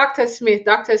 hi, Dr. Smith.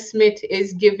 Dr. Smith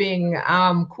is giving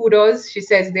kudos. She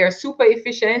says they're super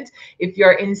efficient. If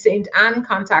you're in St. Anne,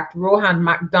 contact Rohan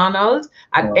McDonald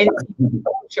at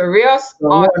Charios.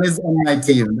 Rohan is on my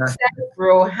team.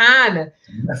 Rohan.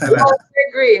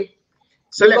 Agree.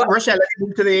 So Rochelle, let's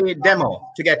move to the demo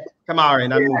to get Tamara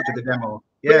in and move to the demo.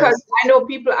 Yes. Because I know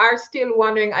people are still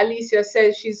wondering. Alicia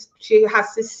says she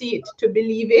has to see it to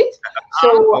believe it.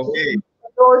 So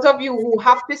those of you who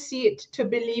have to see it to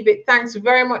believe it, thanks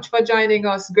very much for joining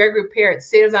us. Gregory Peart,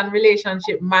 Sales and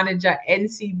Relationship Manager,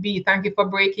 NCB. Thank you for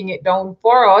breaking it down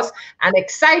for us and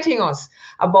exciting us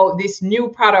about this new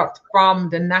product from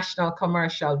the National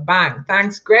Commercial Bank.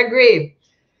 Thanks, Gregory.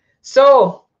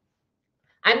 So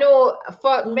I know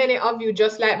for many of you,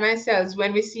 just like myself,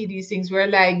 when we see these things, we're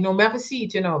like, no, we have to see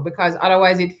it, because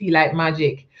otherwise it feel like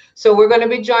magic. So we're going to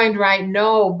be joined right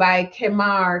now by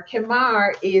Kemar.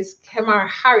 Kemar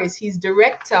Harris. He's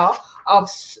director of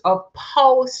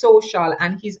Pow Social,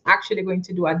 and he's actually going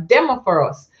to do a demo for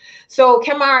us. So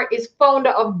Kemar is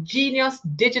founder of Genius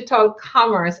Digital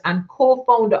Commerce and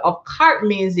co-founder of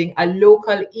Cartmazing, a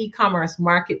local e-commerce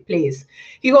marketplace.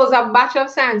 He holds a Bachelor of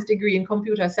Science degree in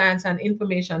Computer Science and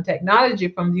Information Technology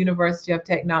from the University of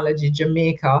Technology,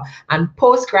 Jamaica, and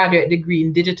postgraduate degree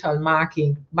in Digital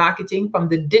Marketing from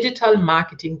the Digital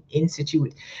Marketing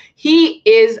Institute. He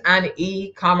is an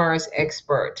e-commerce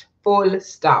expert. Full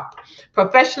stop.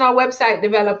 Professional website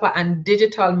developer and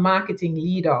digital marketing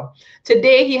leader. To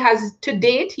date, he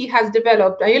has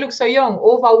developed, and you look so young,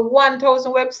 over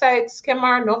 1,000 websites,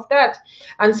 Kemar, enough that,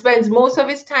 and spends most of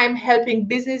his time helping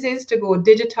businesses to go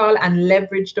digital and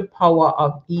leverage the power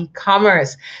of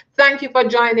e-commerce. Thank you for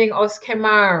joining us,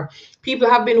 Kemar. People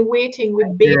have been waiting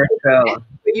with bated breath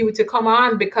for you to come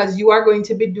on because you are going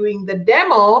to be doing the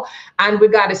demo, and we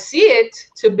got to see it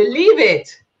to believe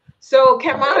it. So,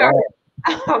 Kemar,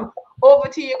 over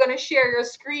to you. You're going to share your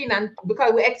screen, and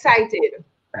because we're excited.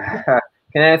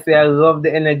 Can I say I love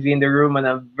the energy in the room, and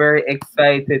I'm very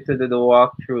excited to do the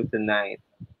walkthrough tonight.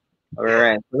 All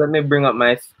right, so let me bring up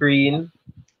my screen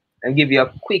and give you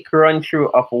a quick run through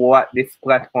of what this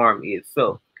platform is.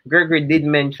 So Gregory did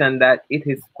mention that it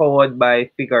is powered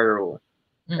by Figaro,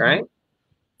 right?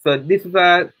 So this is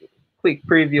a quick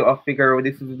preview of Figaro.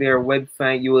 This is their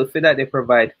website. You will see that they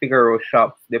provide Figaro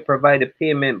shops. They provide the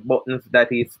payment buttons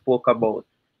that he spoke about.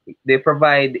 They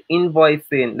provide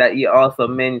invoicing that he also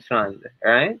mentioned,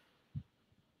 right?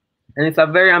 And it's a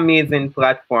very amazing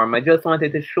platform. I just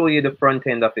wanted to show you the front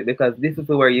end of it because this is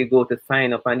where you go to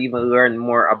sign up and even learn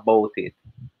more about it.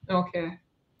 Okay.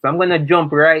 So I'm going to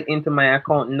jump right into my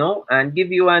account now and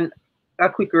give you a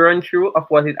quick run through of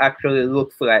what it actually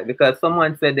looks like, because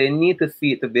someone said they need to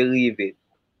see it to believe it.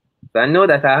 So I know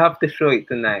that I have to show it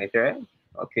tonight, right?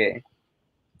 Okay.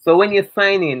 So when you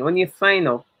sign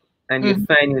up and you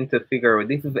sign into Figaro,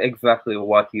 this is exactly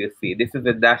what you see. This is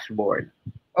the dashboard.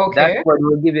 Okay. Dashboard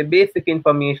will give you basic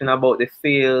information about the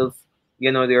sales,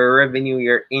 your revenue,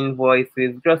 your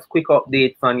invoices, just quick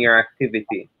updates on your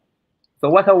activity. So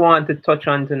what I want to touch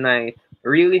on tonight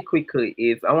really quickly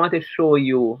is I want to show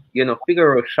you,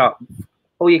 Figaro shops,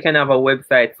 how you can have a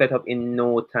website set up in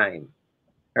no time,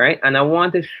 right? And I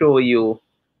want to show you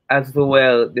as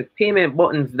well the payment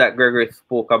buttons that Gregory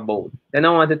spoke about. Then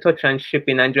I want to touch on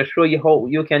shipping and just show you how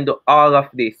you can do all of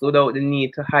this without the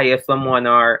need to hire someone,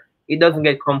 or it doesn't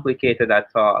get complicated at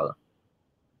all.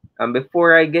 And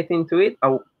before I get into it,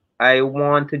 I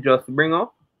want to just bring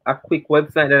up a quick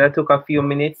website that I took a few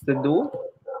minutes to do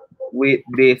with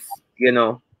this,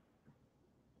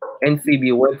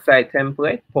 NCB website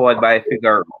template powered by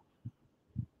Figaro.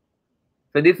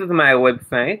 So this is my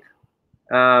website.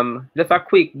 Just a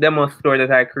quick demo store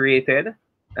that I created.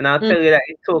 And I'll tell you that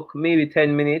it took maybe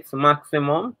 10 minutes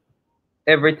maximum.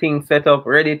 Everything set up,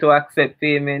 ready to accept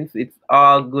payments. It's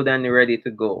all good and ready to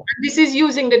go. This is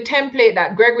using the template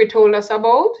that Gregory told us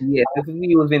about? Yes, this is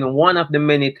using one of the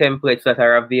many templates that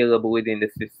are available within the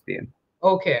system.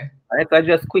 Okay. Right, so I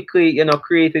just quickly,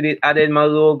 created it, added my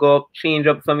logo, changed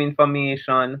up some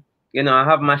information. I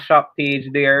have my shop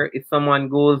page there. If someone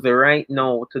goes right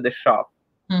now to the shop,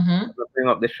 I'll bring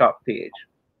up the shop page.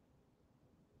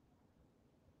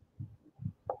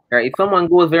 Right, if someone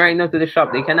goes right now to the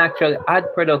shop, they can actually add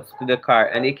products to the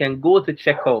cart and they can go to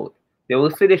checkout. They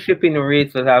will see the shipping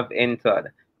rates that I've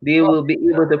entered. They will be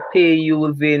able to pay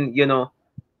using,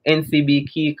 NCB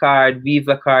key card,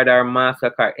 Visa card, or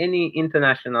MasterCard, any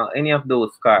international, any of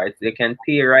those cards. They can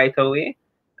pay right away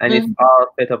and it's all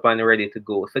set up and ready to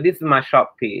go. So this is my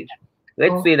shop page.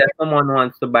 Let's say that someone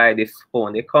wants to buy this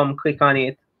phone. They come, click on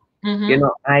it.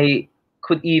 I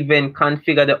could even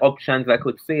configure the options. I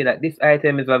could say that this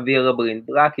item is available in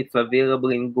black, it's available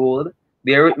in gold.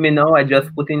 Bear with me now, I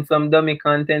just put in some dummy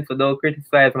content, so don't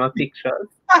criticize my pictures.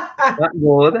 Not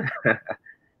gold.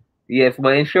 Yes,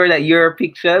 but ensure that your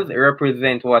pictures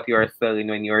represent what you're selling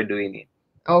when you're doing it.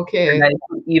 Okay. And I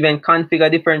could even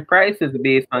configure different prices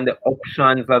based on the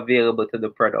options available to the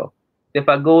product. If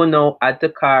I go now at the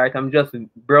cart, I'm just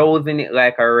browsing it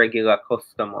like a regular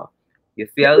customer. You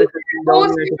see a little thing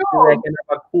down here to see like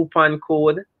a coupon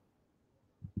code.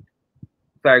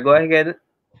 Sorry, go ahead.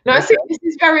 No, I see this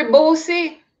is very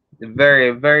bossy. Very,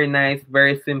 very nice,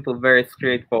 very simple, very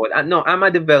straightforward. No, I'm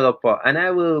a developer and I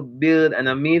will build an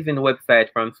amazing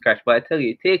website from scratch. But I tell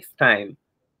you, it takes time.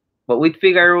 But with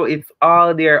Figaro, it's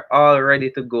all there, all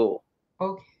ready to go.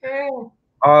 Okay.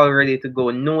 all ready to go.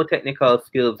 No technical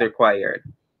skills required.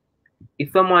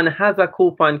 If someone has a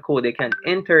coupon code, they can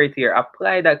enter it here,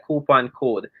 apply that coupon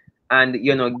code, and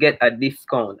get a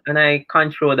discount. And I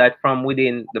control that from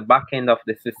within the back end of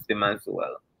the system as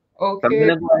well. Okay. So I'm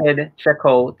gonna go ahead and check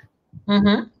out.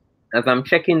 Mm-hmm. As I'm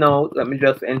checking out, let me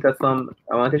just enter some.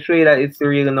 I want to show you that it's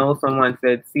real now. Someone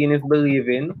said, "Seeing is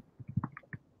believing."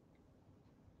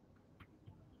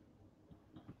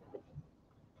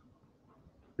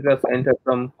 Just enter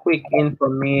some quick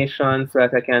information so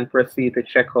that I can proceed to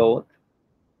check out.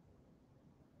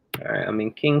 All right, I'm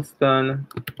in Kingston.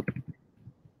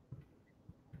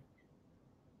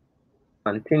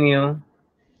 Continue.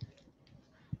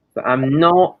 So I'm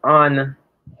now on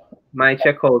my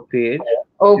checkout page.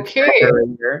 Okay.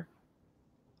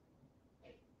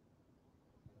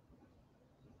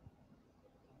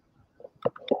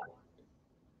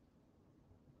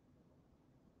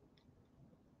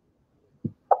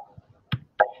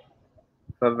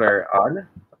 So very odd.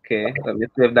 Okay, let me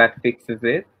see if that fixes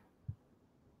it.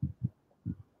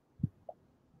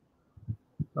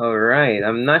 All right,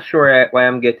 I'm not sure why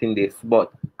I'm getting this,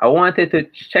 but I wanted to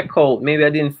check out. Maybe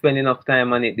I didn't spend enough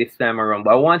time on it this time around,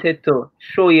 but I wanted to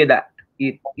show you that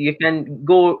you can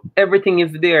go. Everything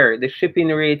is there. The shipping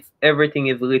rates, everything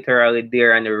is literally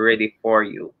there and ready for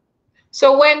you.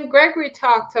 So when Gregory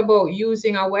talked about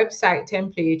using a website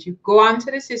template, you go onto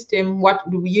the system, what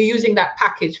you're using that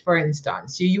package, for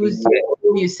instance, you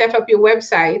set up your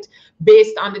website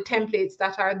based on the templates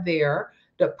that are there.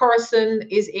 The person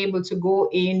is able to go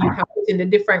in, you can put in the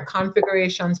different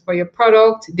configurations for your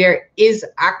product. There is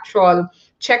actual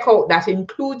checkout that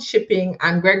includes shipping,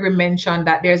 and Gregory mentioned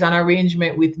that there's an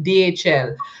arrangement with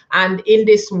DHL. And in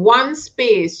this one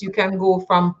space, you can go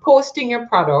from posting your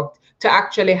product to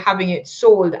actually having it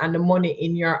sold and the money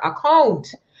in your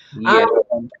account. Yes.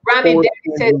 Randy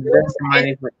says,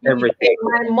 everything.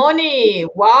 My money.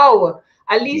 Wow.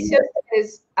 Alicia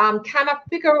says, can a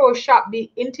Figaro shop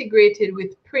be integrated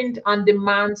with print on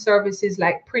demand services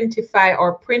like Printify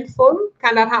or Printful?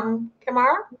 Can that happen,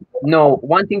 Kamara? No,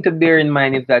 one thing to bear in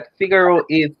mind is that Figaro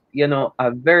is,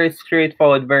 a very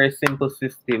straightforward, very simple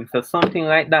system. So something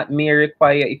like that may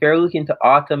require, if you're looking to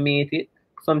automate it,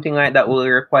 something like that will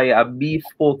require a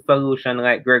bespoke solution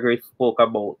like Gregory spoke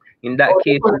about. In that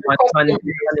case, you want to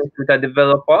connect with a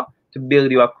developer to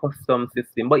build you a custom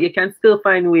system. But you can still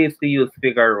find ways to use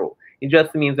Figaro. It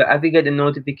just means that as you get the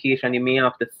notification, you may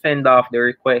have to send off the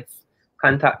request,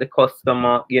 contact the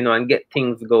customer, and get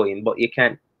things going. But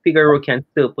Figaro can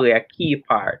still play a key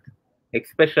part,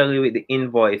 especially with the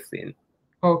invoicing.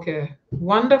 Okay,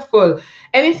 wonderful.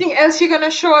 Anything else you're gonna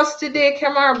show us today,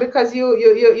 Kamar? Because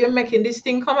you're making this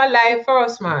thing come alive for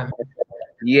us, man.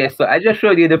 Yes, so I just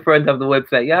showed you the front of the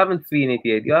website. You haven't seen it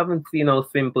yet. You haven't seen how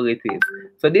simple it is.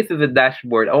 So this is a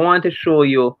dashboard. I want to show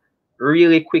you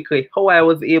really quickly how I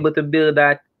was able to build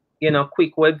that,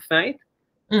 quick website.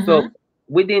 Mm-hmm. So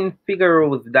within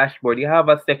Figaro's dashboard, you have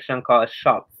a section called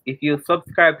Shops. If you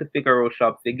subscribe to Figaro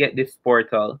Shops, you get this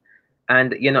portal.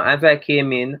 And, as I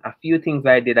came in, a few things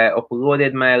I did, I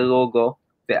uploaded my logo.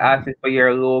 They asked me for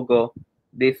your logo.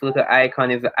 This little icon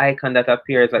is the icon that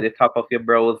appears at the top of your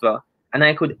browser. And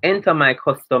I could enter my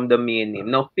custom domain name.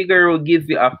 Now, Figaro gives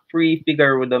you a free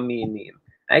Figaro domain name.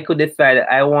 I could decide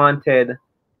I wanted,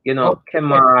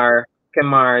 Kemar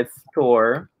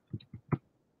store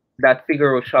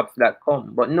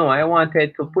 .figaroshops.com. But no, I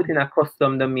wanted to put in a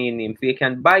custom domain name. So you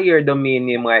can buy your domain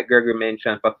name, like Gregory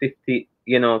mentioned, for 15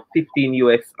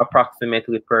 US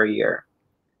approximately per year.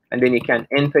 And then you can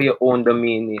enter your own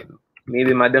domain name.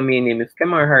 Maybe my domain name is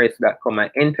kemarharris.com.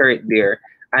 I enter it there.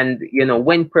 And,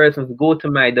 when persons go to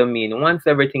my domain, once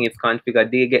everything is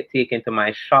configured, they get taken to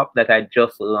my shop that I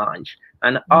just launched.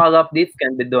 And all of this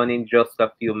can be done in just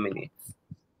a few minutes.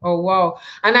 Oh, wow.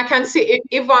 And I can see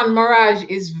Yvonne Mirage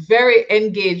is very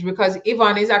engaged because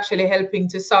Yvonne is actually helping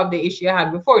to solve the issue I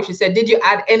had before. She said, did you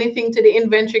add anything to the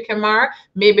inventory, Kamar?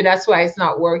 Maybe that's why it's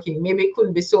not working. Maybe it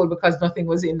couldn't be sold because nothing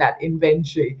was in that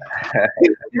inventory.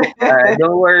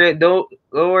 Don't worry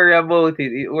about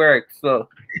it. It works. So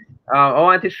I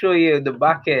want to show you the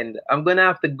back end. I'm going to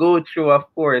have to go through, of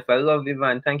course. I love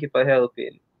Yvonne. Thank you for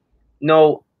helping.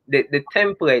 Now, the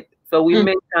template. So we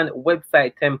mentioned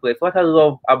website templates. What I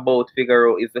love about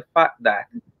Figaro is the fact that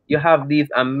you have these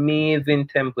amazing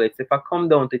templates. If I come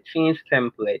down to change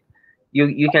template,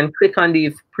 you can click on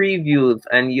these previews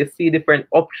and you see different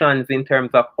options in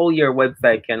terms of how your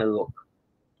website can look.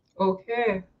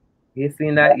 Okay. You see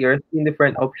that? You're seeing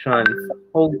different options,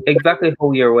 exactly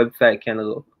how your website can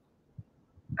look.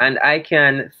 And I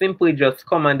can simply just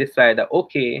come and decide that,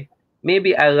 okay,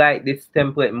 maybe I like this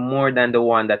template more than the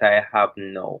one that I have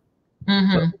now.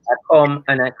 Mm-hmm. So I come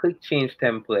and I click change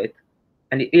template.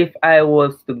 And if I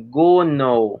was to go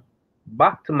now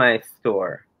back to my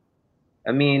store,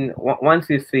 I mean, once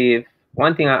you save,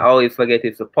 one thing I always forget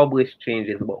is to publish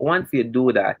changes. But once you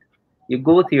do that, you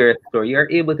go to your store,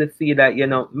 you're able to see that, you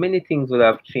know, many things will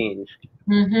have changed.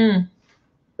 Mm-hmm.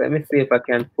 Let me see if I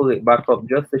can pull it back up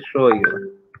just to show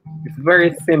you. It's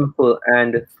very simple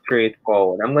and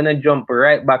straightforward. I'm going to jump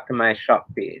right back to my shop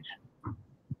page.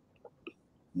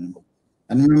 And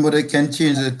remember, they can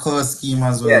change the color scheme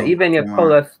as well. Yeah, even your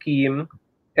color scheme,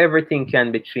 everything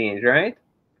can be changed, right?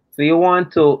 So you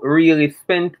want to really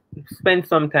spend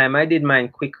some time. I did mine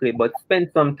quickly, but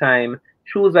spend some time,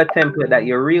 choose a template that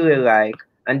you really like,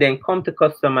 and then come to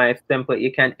customize template.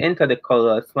 You can enter the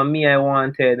colors. For me, I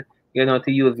wanted, you know,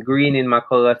 to use green in my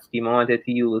color scheme. I wanted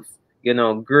to use, you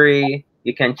know, gray.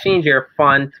 You can change your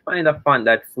font, find a font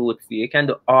that suits you. You can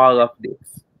do all of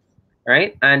this,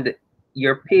 right? And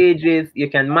your pages, you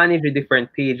can manage the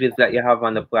different pages that you have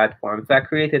on the platform. So I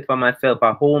created for myself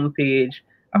a home page,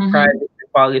 a private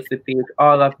policy page,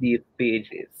 all of these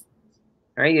pages,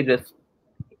 right? You just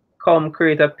come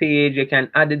create a page. You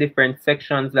can add the different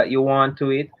sections that you want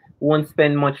to it. Won't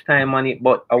spend much time on it,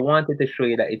 but I wanted to show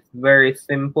you that it's very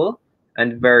simple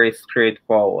and very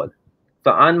straightforward.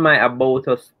 So on my About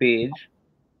Us page,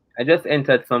 I just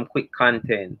entered some quick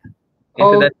content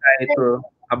into the title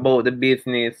about the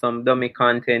business, some dummy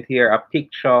content here, a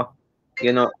picture,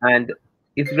 you know, and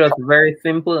it's just very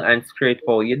simple and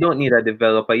straightforward. You don't need a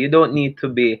developer. You don't need to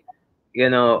be, you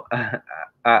know,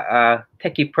 a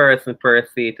techie person per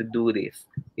se to do this.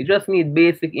 You just need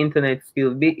basic internet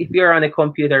skills. If you're on a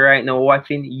computer right now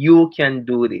watching, you can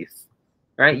do this,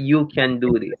 right? You can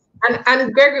do this.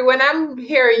 And Gregory, when I'm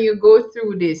hearing you go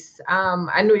through this,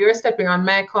 I know you're stepping on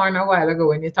my corner a while ago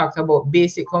when you talked about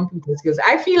basic computer skills.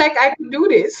 I feel like I could do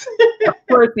this. Of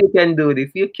course you can do this.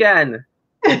 You can.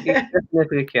 You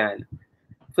definitely can.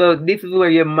 So this is where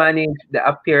you manage the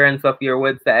appearance of your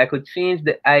website. I could change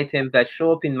the items that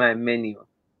show up in my menu.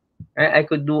 Right? I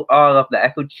could do all of that. I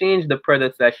could change the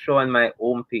products that show on my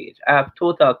home page. I have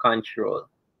total control.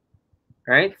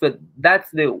 Right? So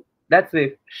that's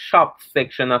the shop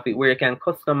section of it where you can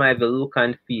customize the look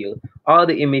and feel. All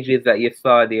the images that you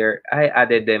saw there, I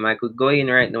added them. I could go in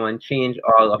right now and change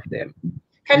all of them.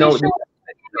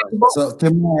 So,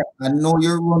 Kemar, I know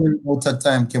you're running out of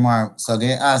time, Kemar. So,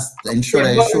 they ask, ensure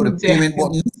that you show the payment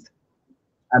button.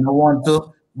 And I want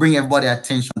to bring everybody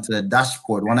attention to the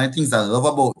dashboard. One of the things I love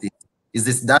about this is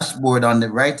this dashboard on the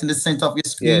right in the center of your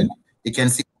screen. Yeah. You can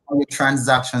see all your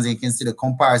transactions. You can see the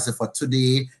comparison for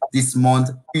today, this month,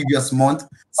 previous month.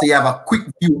 So you have a quick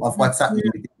view of what's happening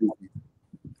with the business.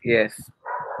 Yes.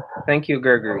 Thank you,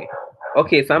 Gregory.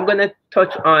 Okay, so I'm going to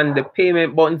touch on the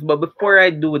payment buttons. But before I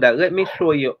do that, let me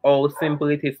show you how simple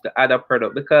it is to add a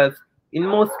product. Because in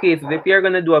most cases, if you're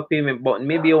going to do a payment button,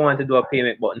 maybe you want to do a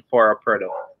payment button for a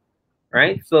product.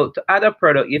 Right? So to add a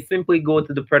product, you simply go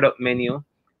to the product menu.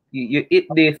 You hit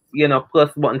this, you know,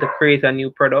 plus button to create a new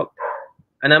product.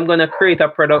 And I'm going to create a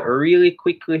product really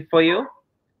quickly for you.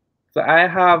 So I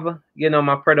have, you know,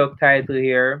 my product title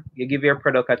here. You give your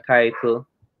product a title.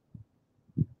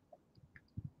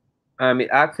 It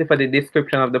asks you for the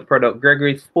description of the product.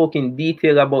 Gregory spoke in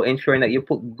detail about ensuring that you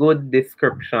put good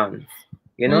descriptions.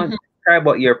 You know, describe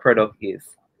what your product is.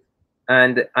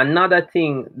 And another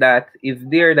thing that is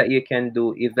there that you can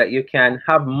do is that you can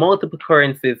have multiple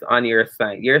currencies on your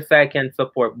site. Your site can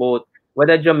support both,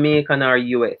 whether Jamaican or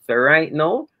US. So right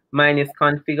now, mine is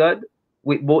configured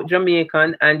with both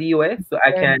Jamaican and US. So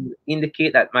I can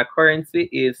indicate that my currency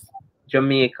is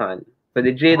Jamaican. So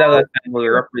the J dollar sign will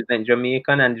represent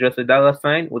Jamaican and just the dollar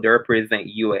sign would represent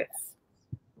US.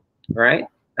 Right?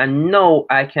 And now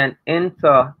I can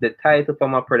enter the title for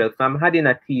my product. So I'm adding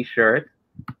a t-shirt.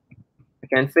 I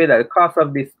can say that the cost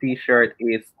of this t-shirt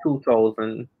is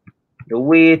 $2,000. The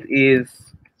weight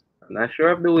is, I'm not sure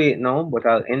of the weight now, but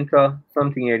I'll enter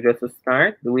something here just to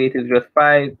start. The weight is just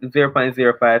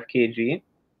 0.05 kg.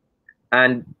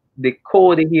 And the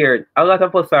code here, a lot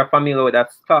of us are familiar with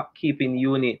that stock keeping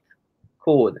unit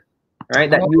code, right?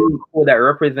 That unit code that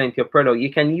represents your product.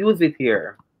 You can use it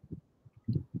here.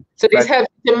 So this helps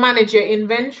you to manage your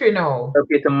inventory now. Help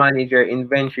you to manage your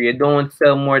inventory. You don't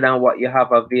sell more than what you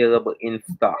have available in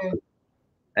stock.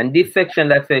 And this section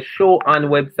that says show on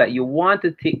website, you want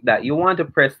to tick that. You want to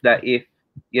press that if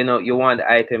you know you want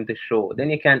the item to show. Then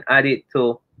you can add it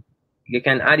to, you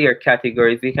can add your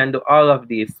categories. You can do all of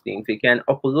these things. You can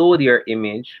upload your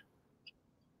image.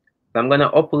 So I'm gonna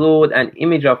upload an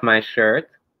image of my shirt.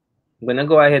 I'm gonna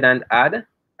go ahead and add.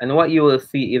 And what you will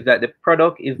see is that the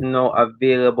product is now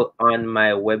available on my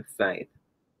website.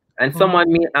 And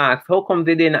someone may ask, how come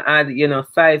they didn't add,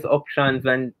 size options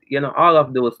and, all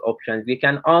of those options? You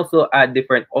can also add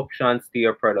different options to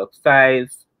your product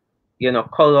size,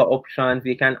 color options.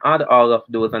 You can add all of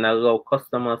those and allow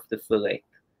customers to select.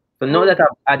 So now that I've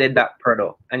added that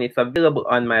product and it's available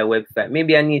on my website,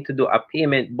 maybe I need to do a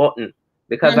payment button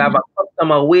because I have a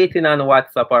customer waiting on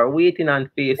WhatsApp or waiting on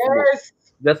Facebook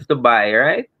just to buy,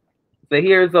 right? So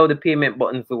here's how the payment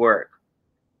buttons work.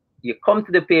 You come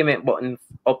to the payment buttons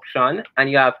option and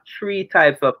you have 3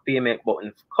 types of payment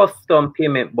buttons. Custom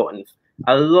payment buttons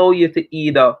allow you to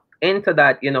either enter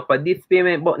that, for this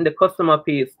payment button, the customer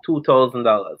pays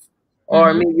 $2,000.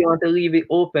 Or maybe you want to leave it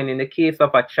open in the case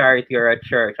of a charity or a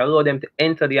church. Allow them to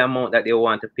enter the amount that they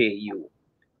want to pay you.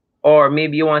 Or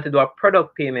maybe you want to do a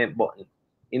product payment button.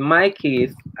 In my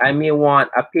case, I may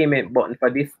want a payment button for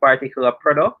this particular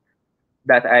product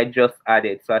that I just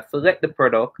added. So I select the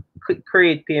product, click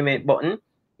create payment button.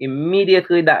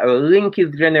 Immediately that link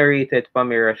is generated for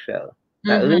me, Rochelle.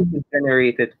 That link is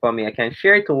generated for me. I can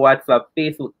share it to WhatsApp,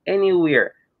 Facebook,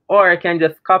 anywhere. Or I can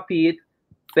just copy it,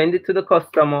 send it to the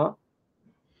customer.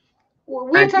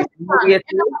 Wait a second.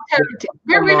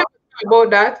 About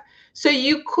that. So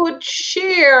you could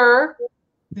share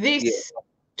this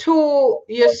to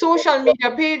your social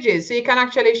media pages. So you can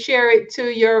actually share it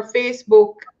to your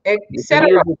Facebook, etc.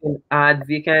 You can use ads.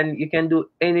 You can do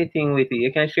anything with it.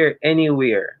 You can share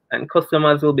anywhere, and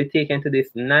customers will be taken to this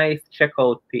nice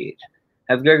checkout page.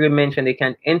 As Gregory mentioned, they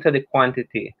can enter the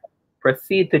quantity,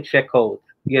 proceed to checkout,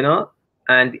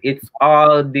 and it's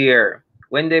all there.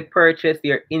 When they purchase,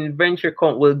 your inventory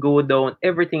count will go down.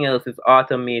 Everything else is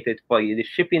automated for you. The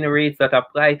shipping rates that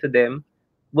apply to them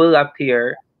will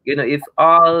appear. It's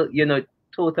all,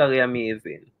 totally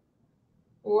amazing.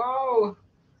 Wow.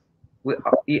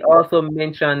 He also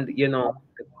mentioned, the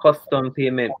custom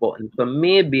payment button. So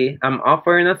maybe I'm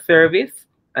offering a service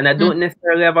and I don't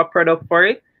necessarily have a product for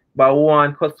it, but I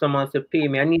want customers to pay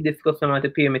me. I need this customer to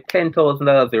pay me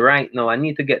 $10,000 right now. I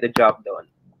need to get the job done.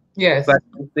 Yes. So I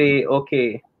can say,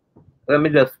 okay, let me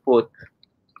just put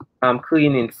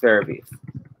cleaning service.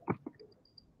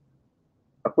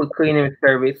 I put cleaning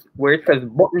service where it says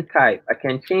button type. I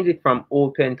can change it from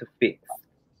open to fix.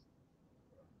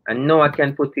 And now I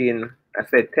can put in, I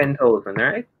said 10,000,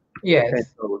 right? Yes.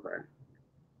 10,000.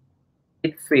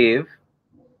 Hit save.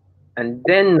 And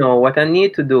then now what I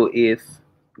need to do is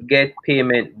get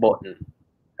payment button.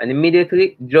 And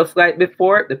immediately, just like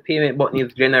before, the payment button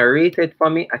is generated for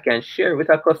me. I can share it with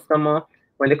a customer.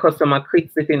 When the customer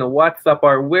clicks it in WhatsApp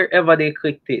or wherever they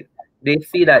clicked it, they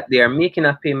see that they are making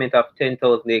a payment of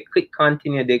 10,000. They click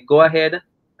continue, they go ahead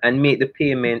and make the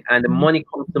payment, and the money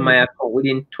comes to my account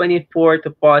within 24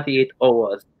 to 48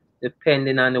 hours,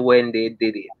 depending on when they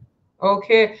did it.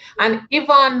 Okay. And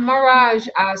Yvonne Mirage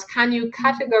asks, can you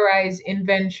categorize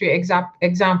inventory,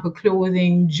 example,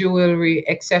 clothing, jewelry,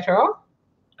 etc.?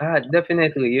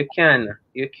 Definitely, you can.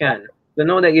 So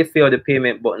now that you see how the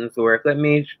payment buttons work, let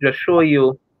me just show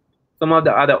you some of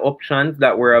the other options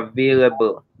that were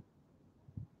available.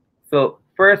 So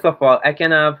first of all, I can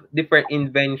have different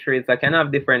inventories. I can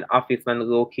have different office and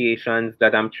locations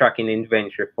that I'm tracking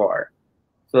inventory for.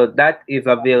 So that is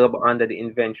available under the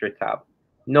inventory tab.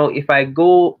 Now, if I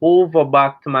go over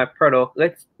back to my product,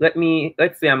 let's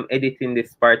say I'm editing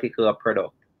this particular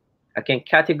product. I can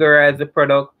categorize the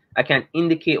product. I can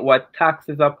indicate what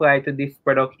taxes apply to this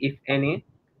product, if any.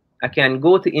 I can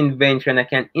go to inventory and I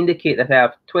can indicate that I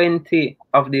have 20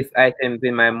 of these items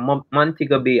in my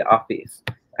Montego Bay office.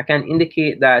 I can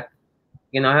indicate that,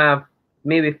 I have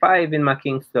maybe 5 in my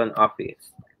Kingston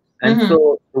office. And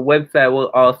so the website will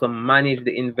also manage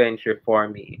the inventory for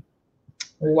me.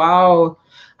 Wow.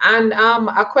 And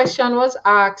a question was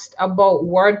asked about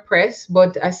WordPress,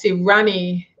 but I see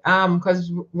Rani,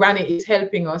 because Rani is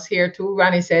helping us here too.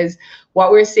 Rani says,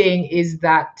 what we're saying is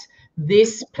that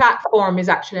this platform is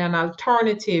actually an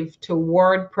alternative to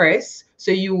WordPress.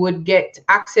 So you would get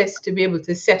access to be able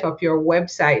to set up your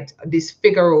website, this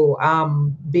Figaro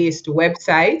based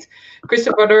website.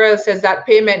 Christopher Dorrell says that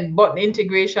payment button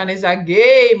integration is a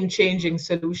game-changing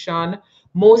solution.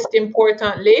 Most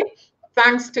importantly,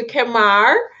 thanks to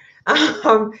Kemar,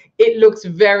 it looks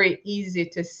very easy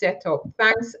to set up.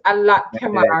 Thanks a lot,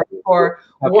 Kemar, for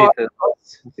walking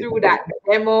us through that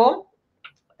demo.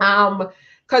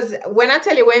 Because when I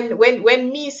tell you,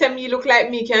 when me say me look like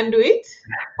me can do it,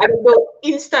 I don't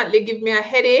instantly give me a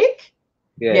headache.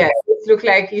 Yeah, it looks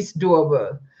like it's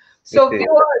doable. So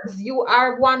viewers, you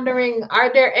are wondering,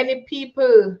 are there any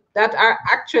people that are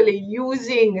actually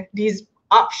using these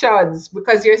options?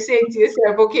 Because you're saying to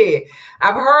yourself, okay,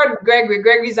 I've heard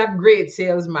Gregory's a great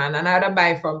salesman and I'd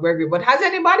buy from Gregory, but has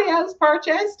anybody else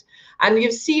purchased? and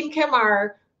you've seen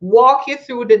Kemar walk you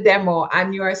through the demo,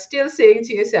 and you are still saying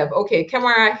to yourself, okay,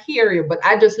 Kemar, I hear you, but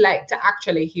I just like to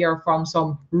actually hear from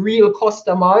some real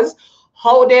customers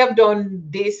how they have done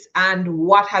this and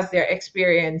what has their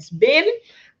experience been.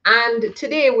 And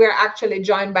today we're actually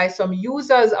joined by some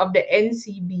users of the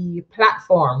NCB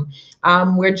platform.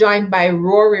 We're joined by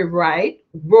Rory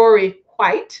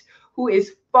White, who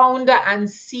is founder and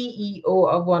CEO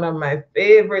of one of my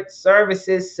favorite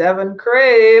services, Seven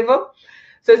Crave.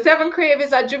 So Seven Crave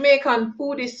is a Jamaican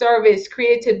foodie service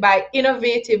created by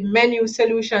Innovative Menu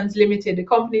Solutions Limited. The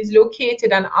company is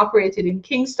located and operated in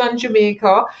Kingston,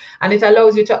 Jamaica, and it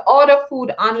allows you to order food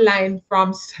online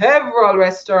from several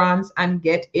restaurants and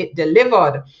get it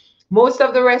delivered. Most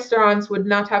of the restaurants would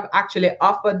not have actually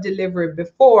offered delivery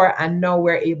before, and now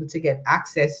we're able to get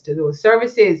access to those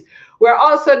services. We're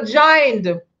also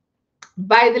joined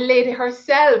by the lady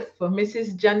herself,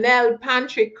 Mrs. Janelle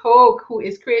Pantry-Coke, who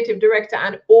is creative director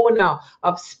and owner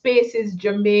of Spaces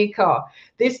Jamaica.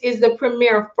 This is the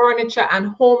premier furniture and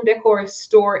home decor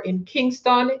store in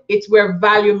Kingston. It's where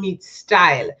value meets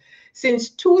style. Since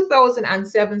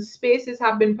 2007, Spaces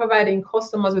have been providing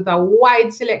customers with a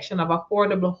wide selection of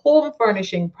affordable home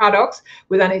furnishing products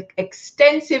with an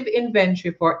extensive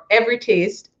inventory for every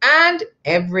taste and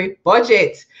every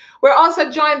budget. We're also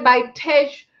joined by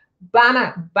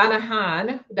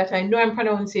Banhan, that I know I'm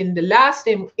pronouncing the last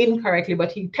name incorrectly, but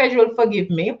Tej will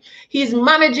forgive me. He's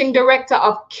managing director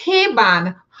of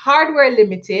K-Ban Hardware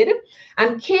Limited,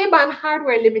 and K-Ban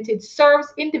Hardware Limited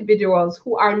serves individuals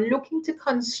who are looking to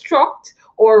construct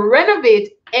or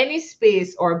renovate any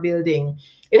space or building.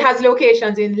 It has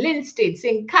locations in Linstead,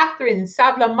 St. Catharines,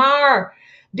 Savlamar.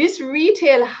 This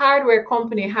retail hardware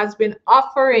company has been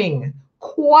offering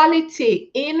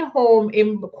quality home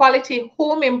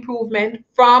improvement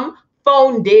from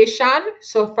foundation,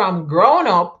 so from ground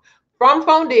up, from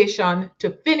foundation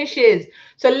to finishes.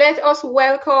 So let us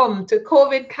welcome to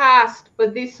COVID Cast for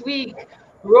this week,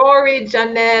 Rory,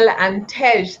 Janelle, and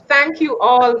Tej. Thank you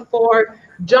all for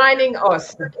joining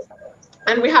us.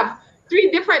 And we have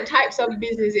three different types of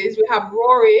businesses. We have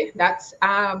Rory, that's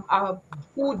a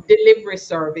food delivery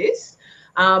service.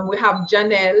 We have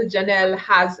Janelle. Janelle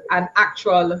has an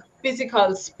actual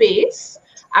physical space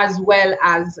as well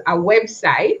as a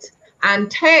website.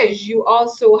 And Tej, you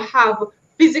also have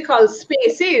physical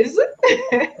spaces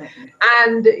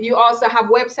and you also have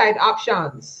website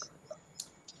options.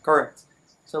 Correct.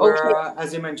 So we're,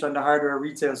 as you mentioned, a hardware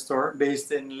retail store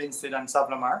based in Linstead and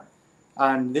Savlamar.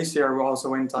 And this year we also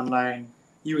went online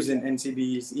using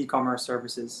NCB's e-commerce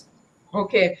services.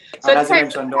 Okay. So and as you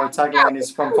mentioned, our tagline is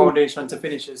from foundation to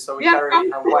finishes. So we carry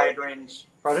a wide range.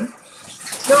 Pardon?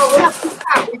 No, we have to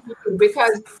start with you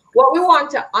because what we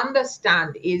want to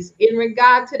understand is in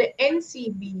regard to the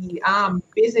NCB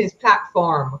business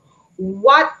platform,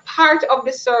 what part of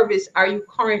the service are you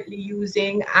currently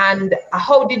using and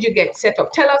how did you get set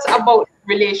up? Tell us about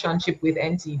the relationship with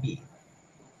NCB.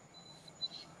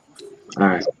 All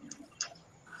right.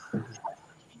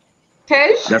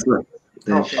 Tej? That's right.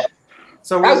 Okay.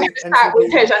 So I was going to start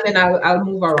with Tej and then I'll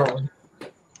move around.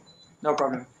 No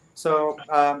problem. So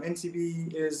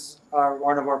NCB is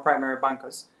one of our primary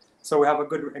bankers. So we have a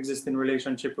good existing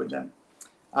relationship with them.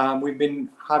 We've been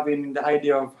having the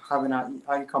idea of having an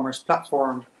e-commerce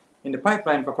platform in the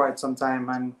pipeline for quite some time.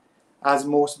 And as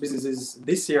most businesses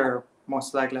this year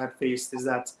most likely had faced is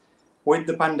that with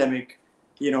the pandemic,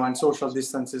 and social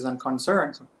distances and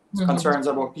concerns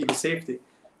about people safety,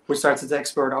 we started to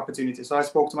explore the opportunity. So I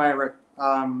spoke to my rep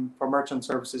for merchant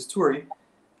services, Rory,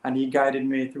 and he guided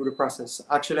me through the process.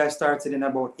 Actually, I started in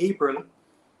about April.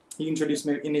 He introduced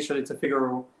me initially to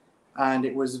Figaro, and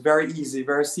it was very easy,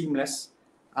 very seamless.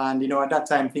 And at that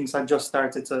time, things had just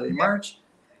started to emerge,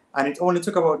 and it only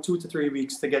took about 2 to 3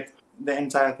 weeks to get the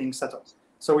entire thing set up.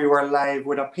 So we were live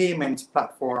with a payment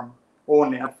platform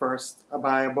only at first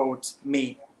by about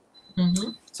May.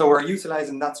 So we're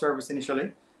utilizing that service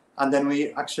initially, and then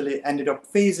we actually ended up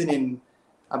phasing in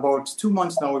about 2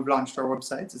 months now. We've launched our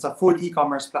website. It's a full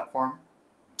e-commerce platform,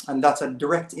 and that's a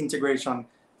direct integration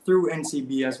through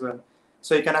NCB as well.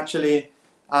 So you can actually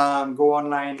go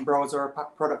online, browse our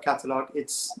product catalog.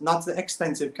 It's not the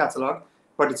extensive catalog,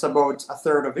 but it's about a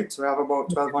third of it. So we have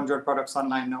about 1,200 products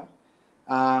online now.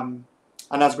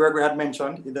 And as Gregory had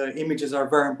mentioned, the images are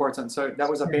very important. So that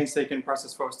was a painstaking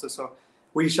process for us too. So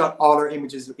we shot all our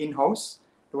images in-house.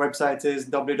 The website is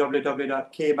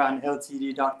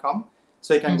www.kbanltd.com.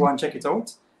 So you can go and check it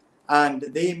out. And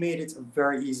they made it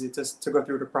very easy to go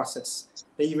through the process.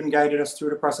 They even guided us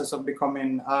through the process of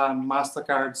becoming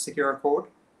MasterCard secure code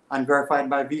and verified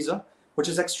by Visa, which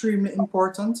is extremely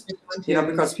important, you know,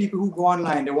 because people who go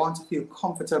online, they want to feel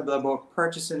comfortable about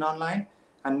purchasing online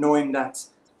and knowing that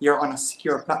you're on a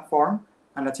secure platform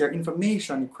and that your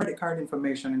information, your credit card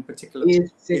information in particular,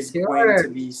 is going to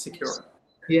be secure.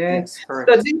 Yes, correct.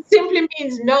 So this simply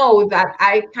means now that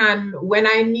I can, when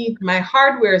I need my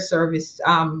hardware service,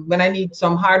 when I need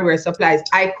some hardware supplies,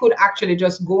 I could actually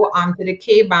just go onto the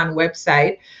K-Ban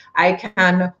website. I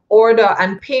can order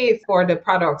and pay for the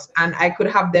products, and I could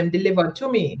have them delivered to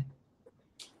me.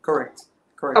 Correct.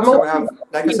 So we have,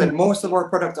 like I said, most of our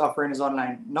product offering is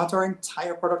online, not our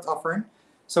entire product offering.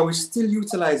 So we still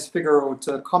utilize Figaro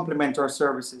to complement our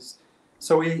services.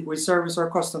 So we service our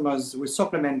customers, we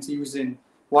supplement using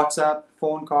WhatsApp,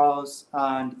 phone calls,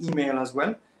 and email as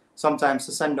well, sometimes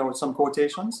to send out some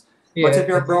quotations. Yeah. But if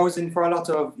you're browsing for a lot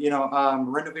of, you know,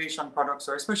 renovation products,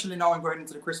 or especially now when going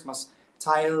into the Christmas,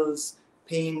 tiles,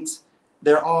 paint,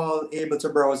 they're all able to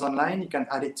browse online. You can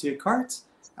add it to your cart,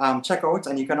 check out,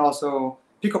 and you can also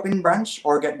pick up in branch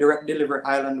or get direct delivery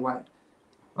island-wide.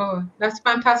 Oh, that's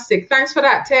fantastic. Thanks for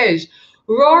that, Tej.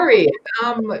 Rory,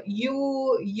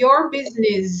 your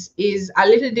business is a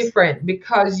little different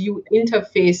because you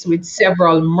interface with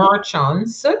several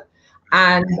merchants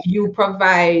and you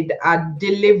provide a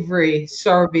delivery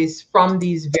service from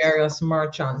these various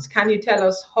merchants. Can you tell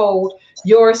us how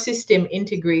your system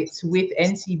integrates with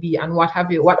NCB and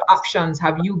what options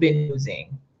have you been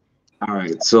using? All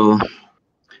right, so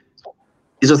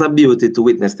it's just a beauty to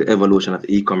witness the evolution of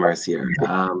e-commerce here.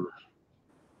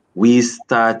 We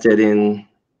started in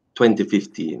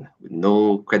 2015 with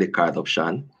no credit card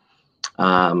option.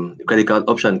 The credit card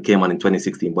option came on in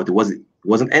 2016, but it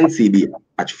wasn't NCB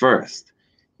at first.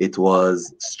 It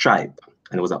was Stripe,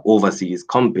 and it was an overseas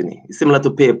company. It's similar to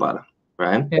PayPal,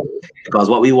 right? Yeah. Because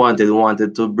what we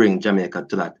wanted to bring Jamaica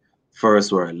to that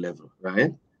first world level,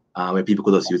 right? Where people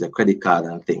could just use a credit card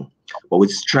and thing. But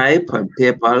with Stripe and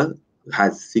PayPal,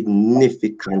 has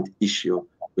significant issue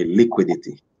with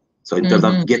liquidity. So in terms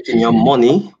of getting your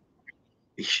money,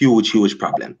 a huge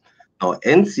problem. Now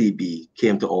NCB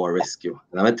came to our rescue.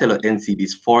 And I'm gonna tell you, NCB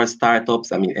is for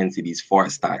startups. I mean, NCB is for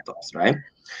startups, right?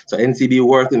 So NCB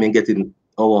worked with me getting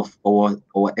our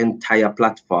entire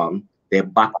platform. They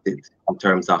backed it in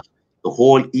terms of the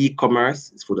whole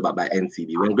e-commerce is fully backed by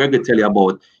NCB. When Greg will tell you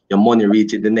about your money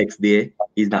reaching the next day,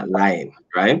 he's not lying,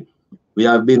 right? We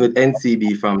have been with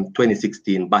NCB from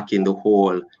 2016, backing the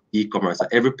whole e-commerce. So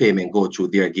every payment go through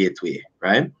their gateway,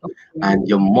 right? Okay. And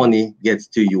your money gets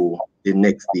to you the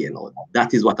next day. You know,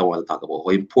 that is what I want to talk about, how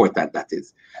important that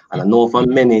is. And I know for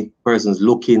many persons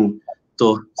looking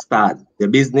to start their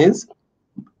business,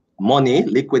 money,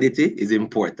 liquidity is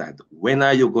important. When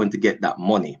are you going to get that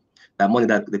money? That money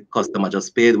that the customer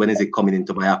just paid, when is it coming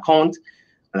into my account?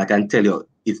 And I can tell you,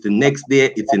 it's the next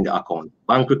day, it's in the account.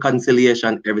 Bank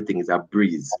reconciliation, everything is a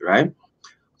breeze, right?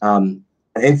 And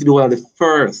NCB one of the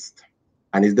first,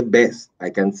 and is the best, I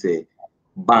can say,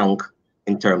 bank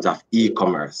in terms of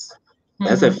e-commerce.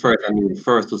 That's the first, I mean,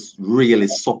 first to really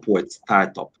support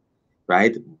startup,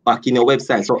 right? Back in your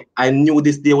website. So I knew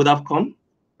this day would have come,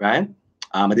 right?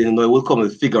 I didn't know it would come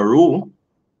with Figaro,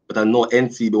 but I know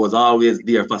NCB was always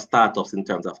there for startups in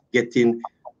terms of getting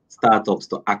startups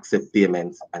to accept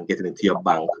payments and getting into your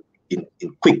bank in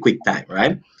quick time,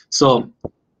 right? So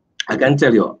I can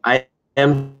tell you, I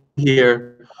am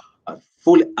here a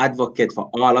full advocate for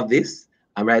all of this.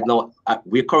 And right now,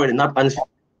 we're currently not on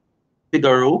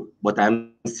Figaro, but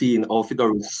I'm seeing how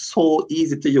Figaro is so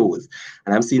easy to use.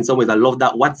 And I'm seeing some ways, I love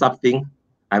that WhatsApp thing.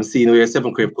 I'm seeing where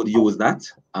 7Crave could use that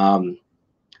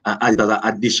as an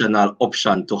additional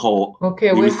option to how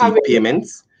we receive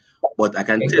payments. But I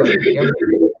can tell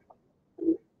you,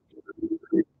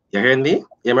 you hearing me?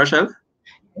 Yeah, Marshall?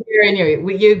 I'm hearing you.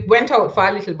 You went out for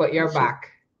a little, but you're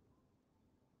back.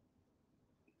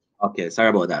 Okay, sorry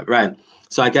about that. Right.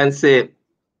 So I can say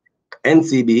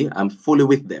NCB, I'm fully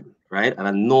with them, right? And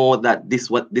I know that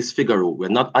this Figaro, we're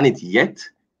not on it yet,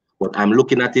 but I'm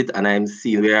looking at it and I'm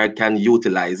seeing where I can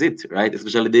utilize it, right?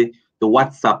 Especially the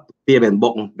WhatsApp payment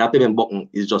button. That payment button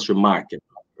is just remarkable,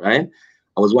 right?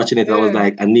 I was watching it, I was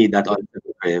like, I need that on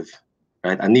Crave,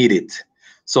 right? I need it.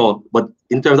 So, but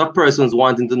in terms of persons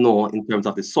wanting to know, in terms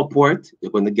of the support,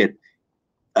 you're going to get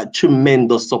a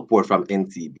tremendous support from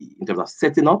NCB in terms of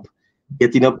setting up,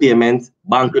 getting your payments,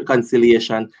 bank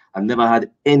reconciliation. I've never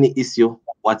had any issue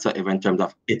whatsoever in terms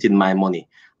of getting my money.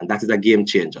 And that is a game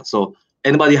changer. So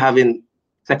anybody having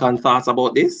second thoughts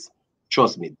about this,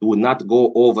 trust me, do not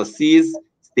go overseas.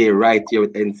 Stay right here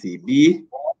with NCB.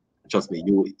 Trust me,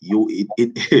 it will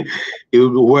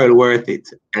be well worth it.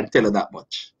 I can tell you that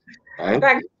much. Right?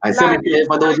 And 7Crave,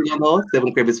 for those who don't know,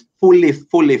 7Crave is fully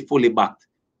backed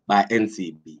by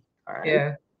NCB. All right.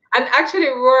 Yeah. And actually,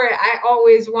 Rory, I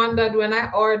always wondered when I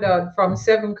ordered from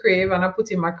 7Crave and I put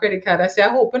in my credit card, I said,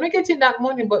 I hope I'm not getting that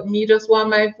money, but me just want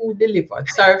my food delivered.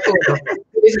 Sorry for that.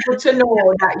 It's good to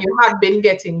know that you have been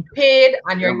getting paid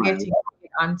and you're getting paid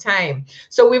on time.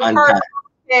 So we've heard from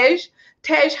Tej.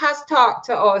 Tej has talked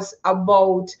to us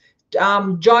about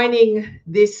joining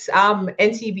this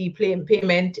NCB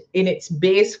payment in its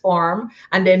base form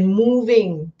and then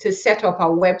moving to set up a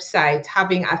website,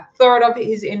 having a third of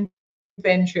his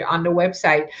inventory on the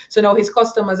website. So now his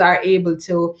customers are able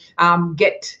to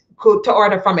to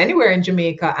order from anywhere in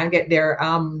Jamaica and get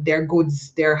their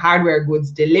goods, their hardware goods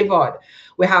delivered.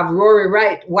 We have Rory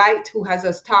White, who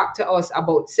has talked to us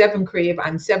about 7Crave,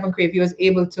 and 7Crave, he was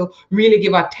able to really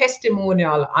give a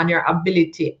testimonial on your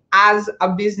ability as a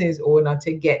business owner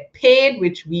to get paid,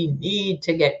 which we need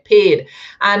to get paid.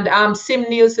 And Sim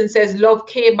Nielsen says, love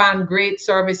K-Ban, great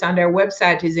service, and their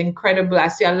website is incredible. I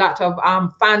see a lot of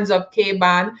fans of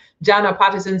K-Ban. Jana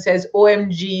Patterson says,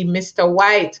 OMG, Mr.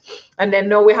 White. And then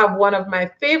now we have one of my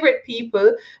favorite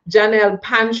people, Janelle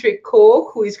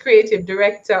Pantry-Coke, who is creative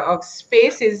director of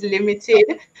Spaces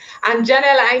Limited. And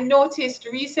Janelle, I noticed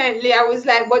recently, I was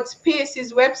like, but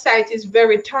Spaces website is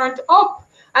very turned up.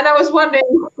 And I was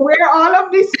wondering where all of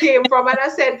this came from. And I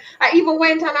said, I even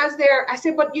went and I was there. I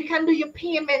said, but you can do your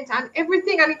payment and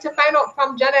everything. I need to find out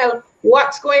from Janelle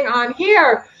what's going on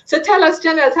here. So tell us,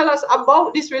 Janelle, tell us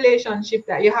about this relationship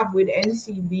that you have with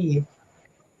NCB.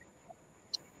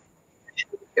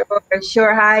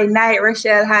 Sure. Hi, night,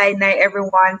 Rochelle. Hi, night,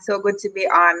 everyone. So good to be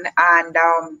on. And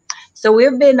so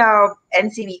we've been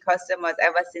NCB customers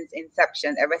ever since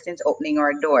inception, ever since opening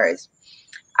our doors.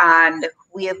 And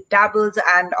we have dabbled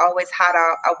and always had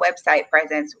a website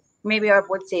presence. Maybe I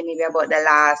would say maybe about the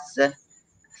last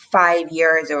 5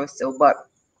 years or so. But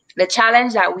the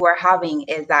challenge that we were having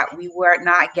is that we were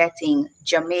not getting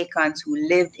Jamaicans who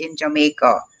lived in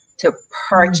Jamaica to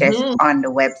purchase on the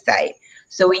website.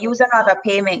 So we use another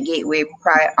payment gateway,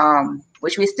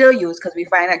 which we still use because we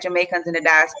find that Jamaicans in the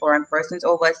diaspora and persons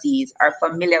overseas are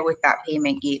familiar with that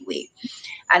payment gateway.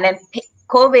 And then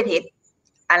COVID hit.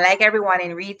 And like everyone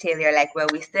in retail, you're like, well,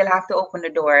 we still have to open the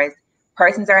doors.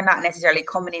 Persons are not necessarily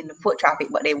coming in the foot traffic,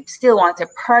 but they still want to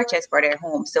purchase for their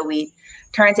home. So we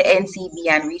turned to NCB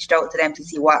and reached out to them to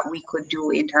see what we could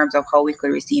do in terms of how we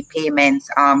could receive payments,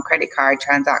 credit card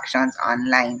transactions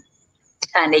online.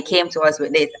 And they came to us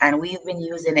with this, and we've been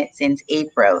using it since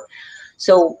April.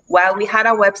 So while we had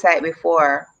a website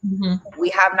before, we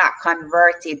have not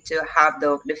converted to have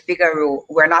the Figaro.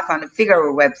 We're not on the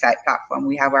Figaro website platform.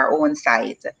 We have our own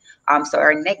site. So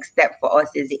our next step for us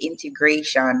is the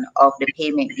integration of the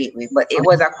payment gateway. But it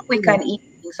was a quick and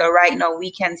easy. So right now we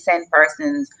can send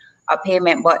persons a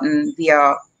payment button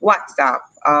via WhatsApp,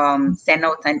 send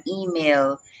out an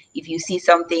email. If you see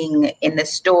something in the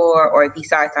store or if you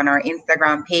saw it on our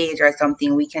Instagram page or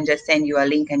something, we can just send you a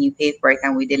link and you pay for it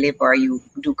and we deliver, you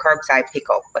do curbside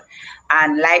pickup.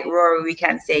 And like Rory, we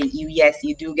can say, yes,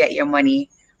 you do get your money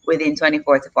within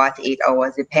 24 to 48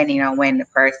 hours, depending on when the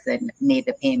person made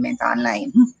the payment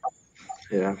online.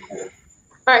 Yeah.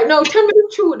 All right, now tell me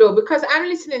the truth though, because I'm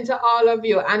listening to all of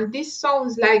you and this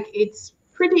sounds like it's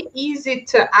pretty easy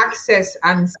to access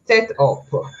and set up.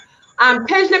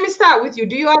 Tej, let me start with you.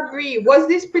 Do you agree? Was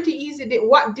this pretty easy?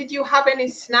 Did you have any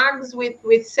snags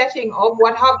with setting up?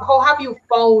 How have you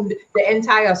found the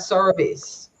entire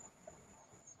service?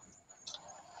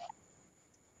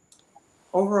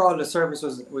 Overall, the service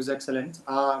was excellent.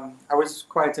 I was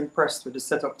quite impressed with the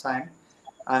setup time.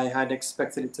 I had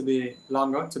expected it to be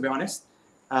longer, to be honest.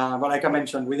 But like I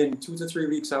mentioned, within 2 to 3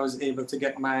 weeks, I was able to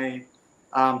get my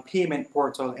payment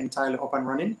portal entirely up and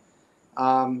running.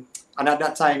 And at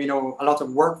that time, a lot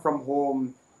of work from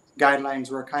home guidelines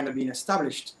were kind of being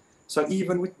established. So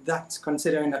even with that,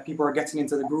 considering that people are getting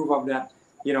into the groove of that,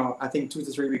 I think 2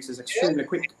 to 3 weeks is extremely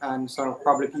quick. And so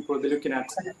probably people will be looking at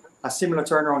a similar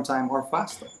turnaround time or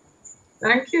faster.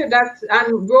 Thank you.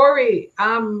 And Rory,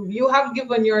 you have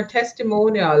given your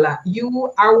testimonial.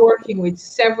 You are working with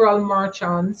several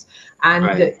merchants and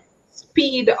the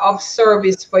speed of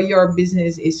service for your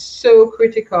business is so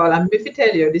critical. And if I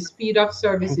tell you, the speed of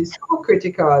service is so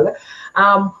critical.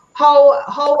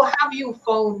 How have you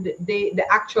found the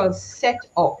actual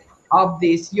setup of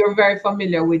this? You're very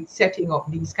familiar with setting up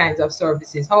these kinds of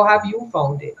services. How have you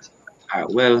found it?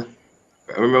 Well,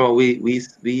 I remember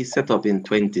we set up in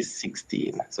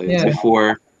 2016. So it's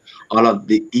before all of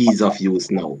the ease of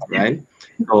use now, right?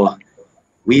 So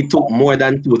we took more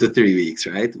than 2 to 3 weeks,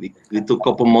 right? We took a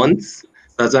couple months.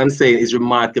 That's what I'm saying. It's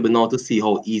remarkable now to see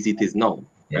how easy it is now,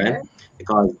 right?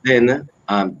 Because then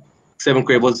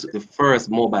 7Crave was the first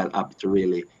mobile app to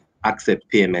really accept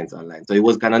payments online. So it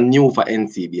was kind of new for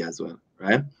NCB as well,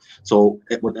 right? So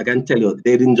but I can tell you,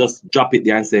 they didn't just drop it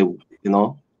there and say, you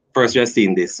know, first we're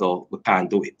seeing this, so we can't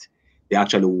do it. They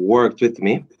actually worked with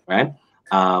me, right?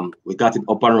 We got it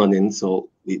up and running. So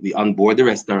we onboard the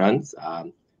restaurants,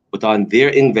 put on their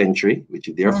inventory, which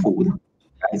is their food.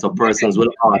 And so persons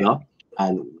will order,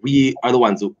 and we are the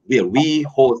ones who we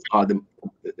host all the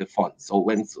funds. So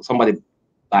when somebody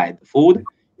buys the food,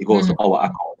 it goes to our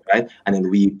account, right? And then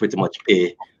we pretty much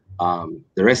pay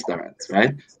the restaurants,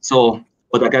 right? So,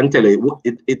 but I can tell you,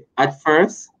 it at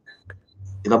first,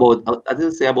 it's about, I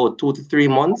didn't say about 2 to 3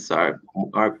 months or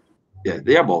yeah,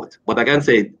 they're about. But I can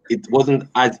say it wasn't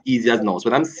as easy as now. So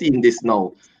when I'm seeing this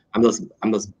now, I'm just,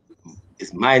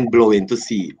 it's mind blowing to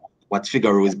see what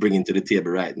Figaro is bringing to the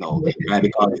table right now, right?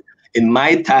 Because in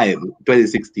my time,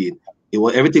 2016,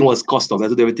 everything was custom. I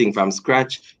did everything from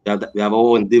scratch. We have our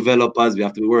own developers. We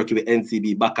have to be working with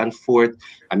NCB back and forth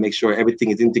and make sure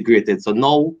everything is integrated. So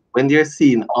now, when they're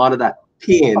seeing all of that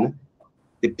pain,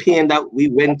 the pain that we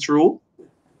went through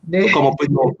to come up with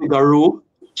no Figaro,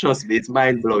 trust me, it's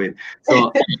mind blowing.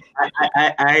 So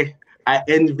I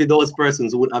envy those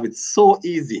persons who would have it so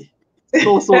easy,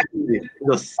 so easy.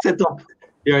 Just set up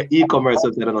your e-commerce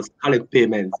website and just collect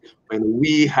payments when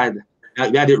we had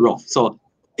it rough. So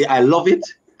I love it.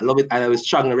 I love it, and I would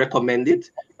strongly recommend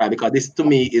it, right? Because this to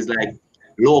me is like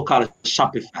local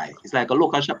Shopify. It's like a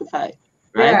local Shopify,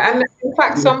 right? Yeah, and in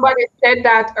fact, somebody said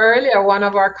that earlier. One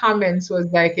of our comments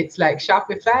was like, it's like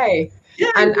Shopify.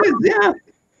 Yeah, and yeah.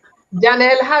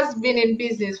 Janelle has been in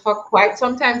business for quite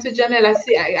some time. So Janelle,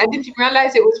 I didn't even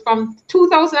realize it was from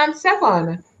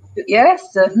 2007.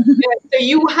 Yes. So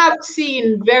you have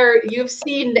seen you've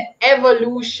seen the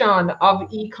evolution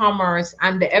of e-commerce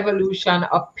and the evolution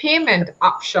of payment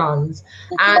options,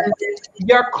 and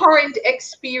your current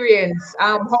experience.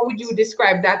 How would you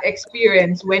describe that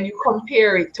experience when you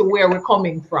compare it to where we're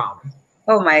coming from?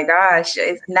 Oh my gosh,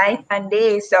 it's night and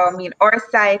day. So I mean, our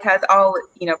site has all,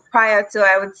 prior to,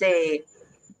 I would say,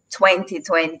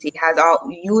 2020 has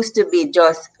all used to be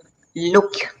just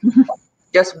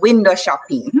just window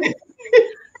shopping.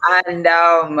 And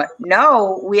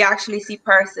now we actually see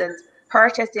persons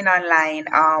purchasing online.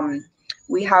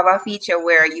 We have a feature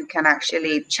where you can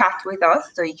actually chat with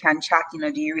us. So you can chat,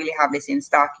 do you really have this in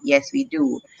stock? Yes, we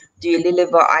do. Do you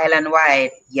deliver island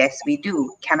wide? Yes, we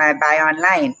do. Can I buy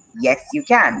online? Yes, you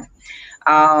can.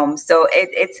 So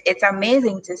it's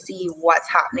amazing to see what's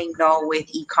happening now with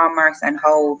e-commerce and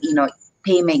how,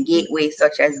 payment gateways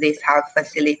such as this have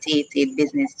facilitated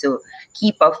business to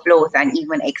keep afloat and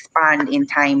even expand in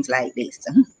times like this.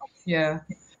 Yeah.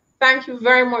 Thank you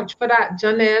very much for that,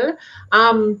 Janelle.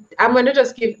 I'm going to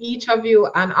just give each of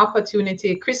you an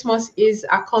opportunity. Christmas is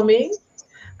coming,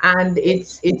 and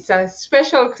it's a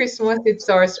special Christmas. It's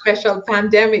our special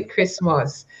pandemic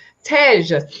Christmas. Tej,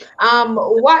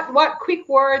 what quick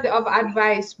word of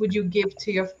advice would you give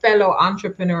to your fellow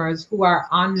entrepreneurs who are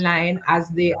online as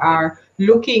they are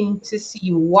looking to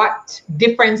see what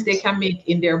difference they can make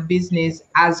in their business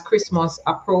as Christmas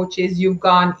approaches? You've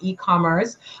gone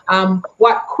e-commerce.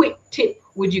 What quick tip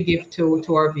would you give to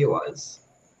our viewers?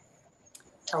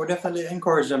 I would definitely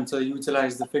encourage them to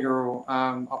utilize the Figaro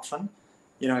option,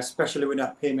 especially with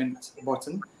that payment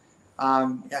button.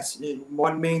 Yes,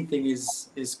 one main thing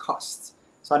is cost.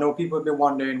 So I know people have been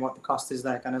wondering what the cost is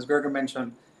like, and as Gregor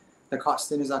mentioned, the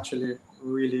costing is actually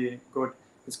really good.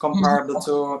 It's comparable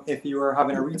to if you were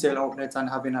having a retail outlet and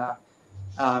having a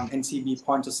NCB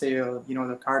point of sale,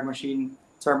 the card machine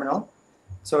terminal.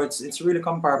 So it's really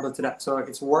comparable to that. So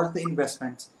it's worth the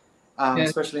investment,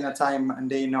 especially in a time and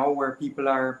day now where people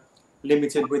are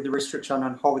limited with the restriction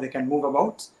on how they can move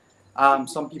about.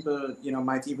 Some people,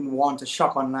 might even want to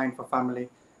shop online for family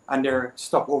and they're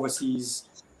stuck overseas.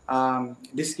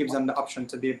 This gives them the option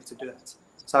to be able to do that.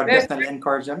 So I would definitely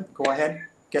encourage them, go ahead,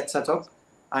 get set up,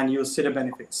 and you'll see the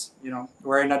benefits.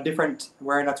 We're in a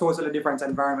totally different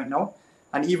environment now.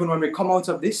 And even when we come out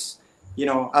of this,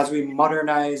 as we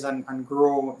modernize and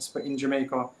grow in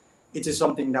Jamaica, it is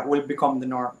something that will become the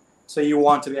norm. So you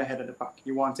want to be ahead of the pack.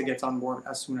 You want to get on board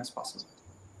as soon as possible.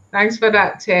 Thanks for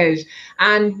that, Tej.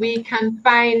 And we can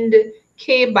find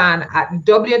KBAN at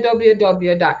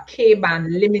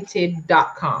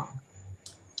www.kbanlimited.com.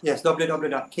 Yes,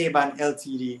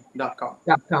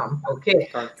 www.kbanltd.com. Okay.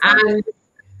 And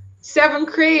 7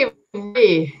 Crave,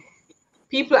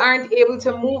 people aren't able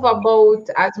to move about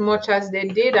as much as they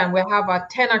did, and we have a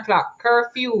 10 o'clock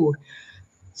curfew.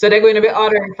 So they're going to be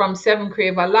ordering from 7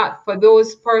 Crave a lot. For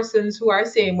those persons who are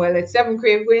saying, well, it's 7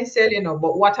 Crave going to sell,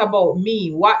 but what about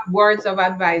me? What words of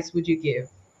advice would you give?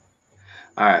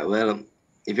 All right. Well,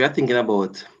 if you're thinking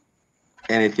about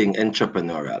anything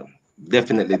entrepreneurial,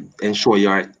 definitely ensure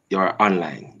you're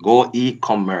online. Go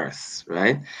e-commerce,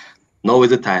 right? Now is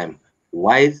the time.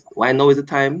 Why now is the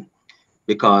time?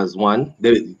 Because one,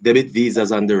 debit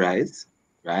Visa's on the rise,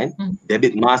 right?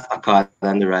 Debit MasterCard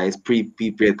on the rise,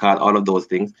 prepaid card, all of those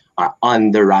things are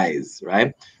on the rise,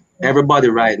 right? Everybody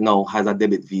right now has a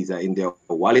debit Visa in their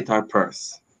wallet or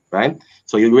purse, right?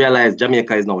 So you realize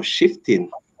Jamaica is now shifting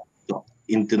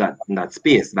into that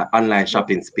space, that online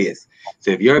shopping space.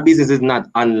 So if your business is not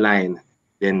online,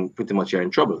 then pretty much you're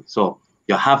in trouble. So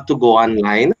you have to go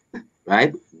online,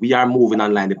 right? We are moving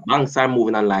online. The banks are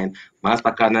moving online.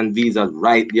 MasterCard and Visa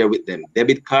right there with them.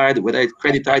 Debit card, whether it's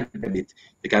credit or debit,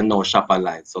 you can now shop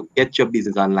online. So get your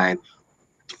business online.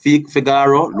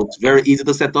 Figaro looks very easy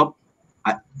to set up.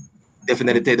 I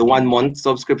definitely take the 1 month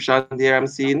subscription here I'm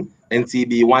seeing.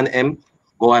 NCB 1M.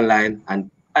 Go online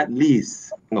and at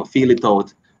least feel it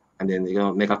out, and then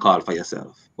make a call for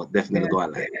yourself. But definitely go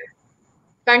online.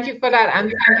 Thank you for that.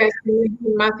 And thank you,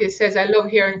 Matthew says, I love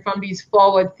hearing from these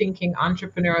forward-thinking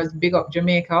entrepreneurs. Big up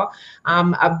Jamaica.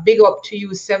 A big up to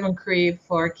you, Seven Crave,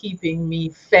 for keeping me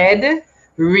fed.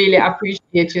 Really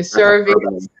appreciate your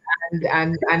service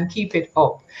and keep it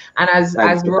up. And as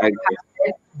Rory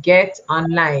said, get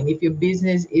online. If your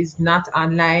business is not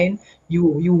online,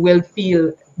 you will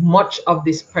feel much of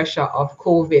this pressure of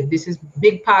COVID. This is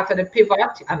big part of the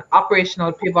pivot, an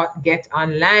operational pivot. Get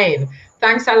online.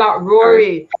 Thanks a lot,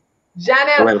 Rory.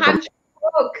 Janelle,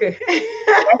 Pantry-Coke.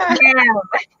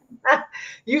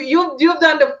 You've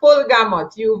done the full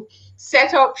gamut. You've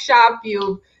set up shop.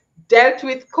 You've dealt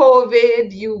with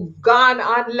COVID. You've gone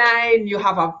online. You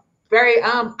have a very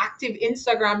active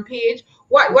Instagram page.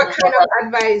 What kind of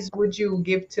advice would you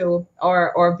give to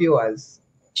our viewers?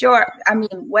 Sure. I mean,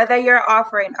 whether you're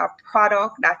offering a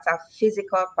product that's a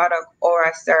physical product or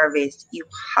a service, you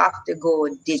have to go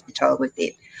digital with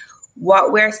it.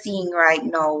 What we're seeing right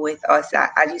now with us,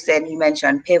 as you said, you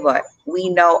mentioned pivot. We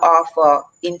now offer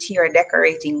interior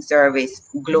decorating service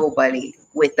globally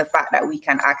with the fact that we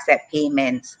can accept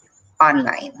payments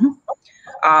online.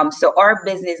 So our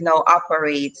business now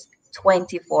operates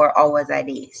 24 hours a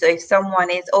day. So if someone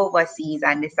is overseas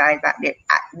and decides that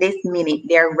at this minute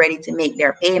they're ready to make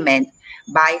their payment,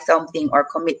 buy something or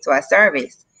commit to a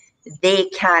service, they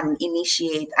can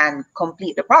initiate and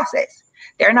complete the process.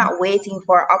 They're not waiting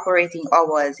for operating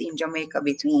hours in Jamaica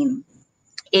between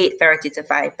 8:30 to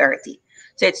 5:30.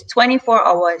 So it's 24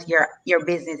 hours your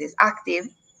business is active.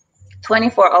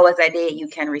 24 hours a day you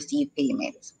can receive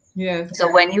payments. Yes.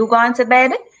 So when you go on to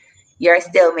bed, you're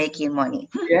still making money.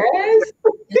 Yes.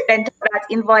 You send that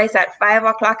invoice at 5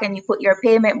 o'clock and you put your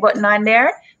payment button on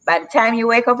there. By the time you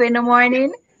wake up in the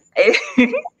morning,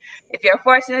 if you're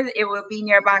fortunate, it will be in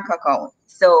your bank account.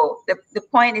 So the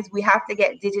point is we have to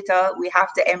get digital. We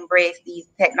have to embrace these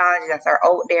technologies that are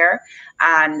out there,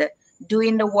 and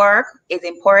doing the work is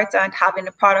important. Having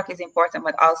the product is important,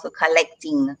 but also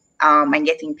collecting and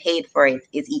getting paid for it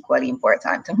is equally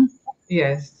important.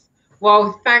 Yes.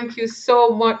 Wow, thank you so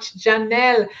much,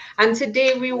 Janelle. And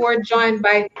today we were joined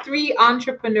by 3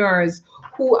 entrepreneurs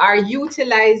who are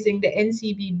utilizing the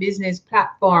NCB business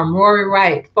platform. Rory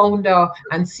Wright, founder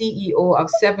and CEO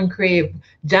of Seven Crave,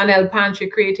 Janelle Pantry,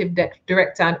 creative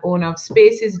director and owner of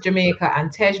Spaces Jamaica,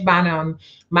 and Banhan,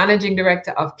 managing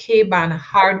director of Banhan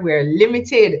Hardware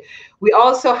Limited. We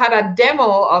also had a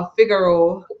demo of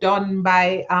Figaro done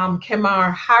by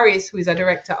Kemar Harris, who is a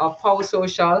director of Power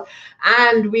Social.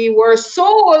 And we were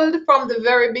sold from the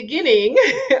very beginning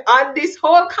on this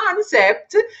whole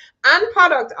concept and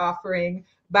product offering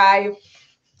by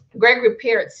Gregory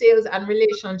Peart, Sales and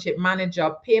Relationship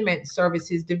Manager, Payment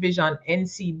Services Division,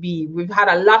 NCB. We've had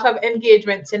a lot of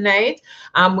engagement tonight.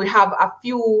 We have a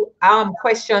few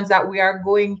questions that we are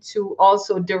going to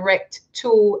also direct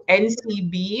to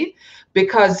NCB,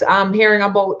 because I'm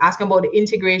asking about the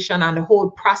integration and the whole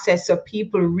process. So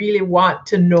people really want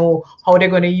to know how they're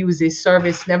going to use this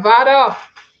service. Nevada.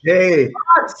 Hey,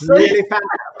 really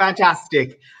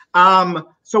fantastic.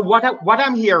 So what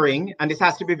I'm hearing, and this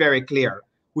has to be very clear,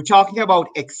 we're talking about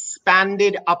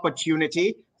expanded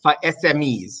opportunity for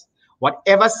SMEs.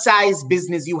 Whatever size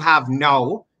business you have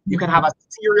now, you can have a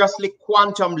seriously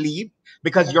quantum leap,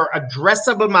 because your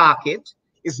addressable market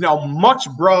is now much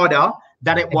broader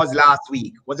than it was last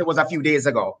week, it was a few days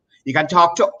ago. You can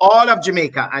talk to all of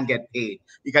Jamaica and get paid.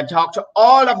 You can talk to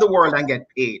all of the world and get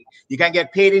paid. You can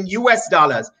get paid in US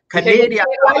dollars, Canadian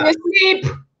dollars.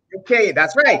 Okay,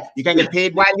 that's right. You can get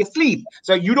paid while you sleep.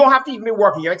 So you don't have to even be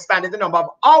working. You're expanding the number of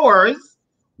hours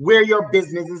where your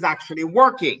business is actually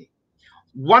working.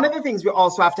 One of the things we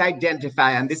also have to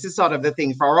identify, and this is sort of the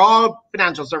thing for all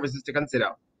financial services to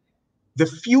consider, The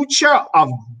future of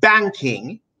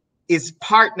banking is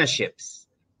partnerships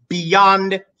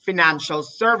beyond financial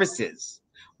services.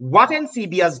 What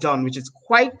NCB has done, which is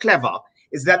quite clever,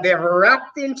 is that they've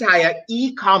wrapped the entire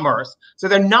e-commerce. So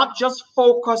they're not just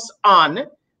focused on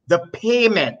the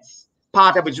payments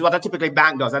part of which is what a typically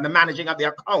bank does and the managing of the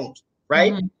account,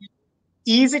 right?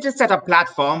 Easy to set up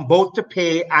platform, both to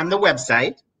pay and the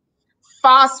website.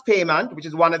 Fast payment, which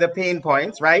is one of the pain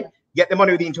points, right? Get the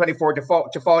money within 24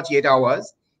 to 48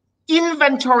 hours.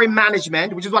 Inventory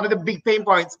management, which is one of the big pain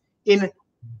points in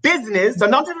business. So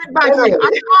not only banking,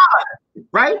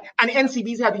 right? And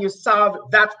NCB is helping you solve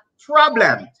that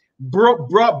problem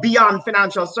brought beyond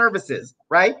financial services,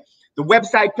 right? The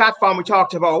website platform we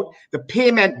talked about, the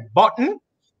payment button,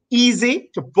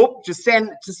 easy to book, to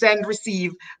send,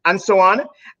 receive, and so on.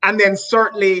 And then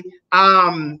certainly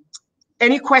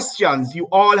any questions you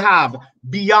all have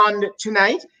beyond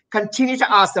tonight, continue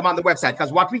to ask them on the website,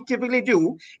 because what we typically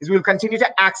do is we'll continue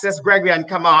to access Gregory and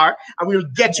Kamar, and we'll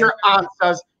get your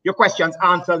answers, your questions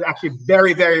answered actually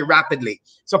very, very rapidly.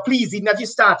 So please, even as you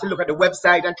start to look at the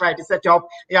website and try to set up,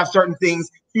 you have certain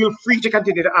things, feel free to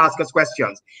continue to ask us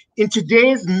questions. In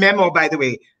today's memo, by the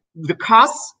way, the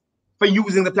costs for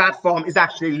using the platform is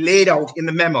actually laid out in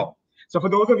the memo. So for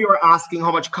those of you who are asking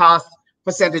how much cost,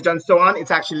 percentage, and so on,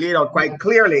 it's actually laid out quite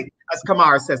clearly, as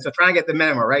Kamar says. So try and get the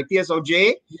memo, right?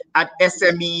 PSOJ at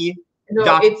SME.org. No,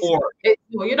 no,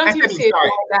 you don't need to say it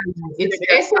like that. It's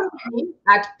SME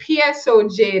at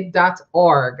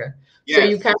PSOJ.org. Yes. So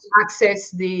you can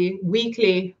access the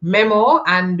weekly memo,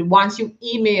 and once you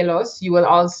email us, you will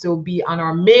also be on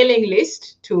our mailing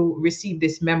list to receive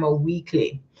this memo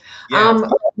weekly. Yes.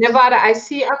 Nevada, I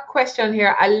see a question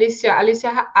here. Alicia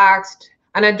asked,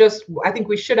 and I think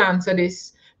we should answer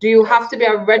this. Do you have to be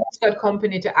a registered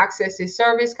company to access this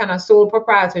service? Can a sole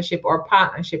proprietorship or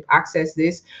partnership access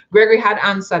this? Gregory had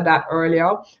answered that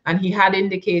earlier, and he had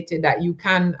indicated that you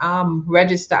can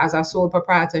register as a sole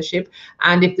proprietorship,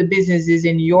 and if the business is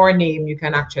in your name, you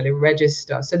can actually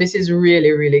register. So this is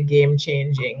really, really game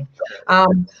changing.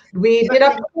 We did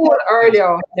a poll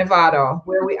earlier, Nevada,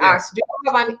 where we asked, do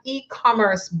you have an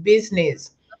e-commerce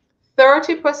business?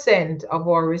 30% of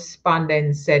our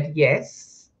respondents said yes,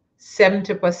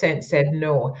 70% said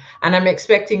no. And I'm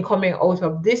expecting coming out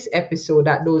of this episode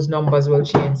that those numbers will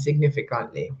change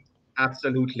significantly.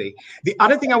 Absolutely. The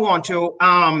other thing I want to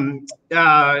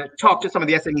talk to some of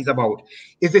the SMEs about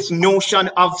is this notion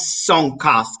of sunk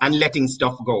costs and letting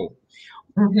stuff go.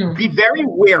 Be very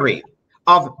wary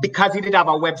of, because he did have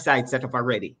a website set up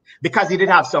already, because he did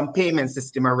have some payment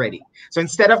system already. So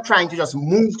instead of trying to just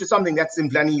move to something that's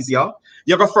simple and easier,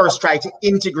 you're going to first try to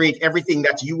integrate everything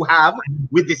that you have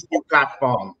with this new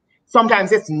platform.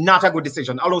 Sometimes it's not a good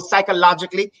decision, although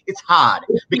psychologically it's hard,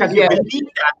 because you believe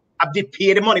that I did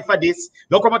pay the money for this,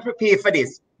 look how much we pay for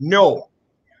this. No.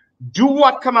 Do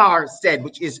what Kamar said,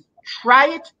 which is try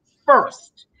it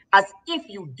first, as if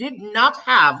you did not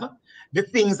have the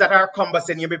things that are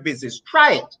cumbersome in your business.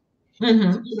 Try it.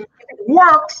 If it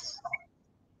works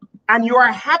and you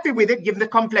are happy with it, given the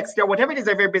complexity or whatever it is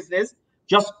of your business,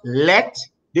 just let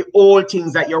the old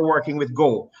things that you're working with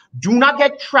go. Do not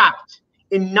get trapped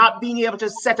in not being able to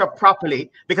set up properly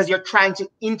because you're trying to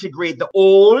integrate the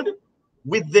old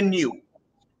with the new.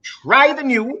 Try the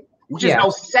new, which is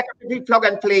now set up, plug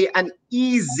and play and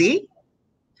easy,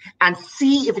 and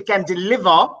see if it can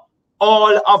deliver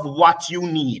all of what you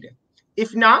need.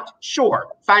 If not, sure,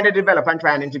 find a developer and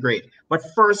try and integrate. But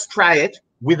first, try it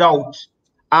without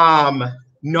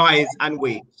noise and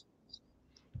weight.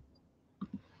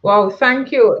 Wow,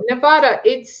 thank you, Nevada.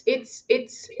 It's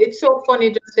so funny,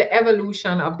 just the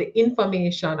evolution of the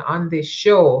information on this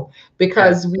show,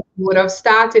 because we would have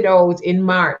started out in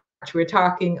March. We're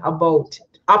talking about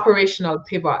operational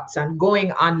pivots and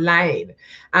going online,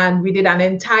 and we did an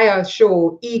entire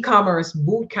show, e-commerce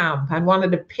bootcamp, and one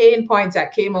of the pain points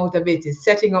that came out of it is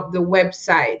setting up the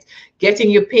website,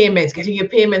 getting your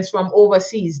payments from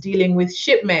overseas, dealing with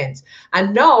shipments.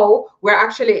 And now we're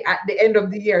actually at the end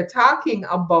of the year talking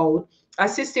about a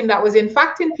system that was in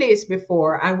fact in place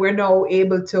before, and we're now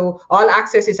able to all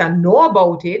access it and know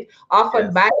about it,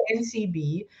 offered by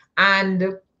NCB.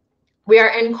 And we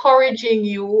are encouraging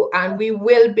you, and we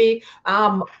will be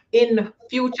in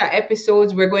future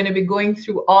episodes, we're going to be going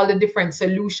through all the different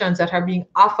solutions that are being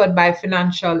offered by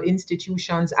financial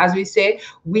institutions. As we say,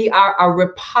 we are a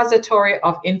repository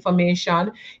of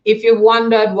information. If you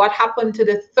wondered what happened to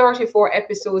the 34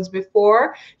 episodes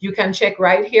before, you can check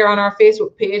right here on our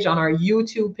Facebook page, on our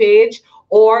YouTube page,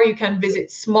 or you can visit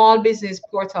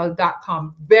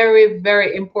smallbusinessportal.com. Very,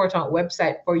 very important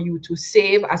website for you to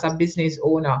save as a business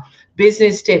owner.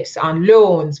 Business tips on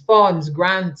loans, funds,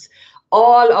 grants,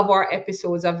 all of our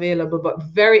episodes available, but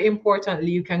very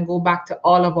importantly, you can go back to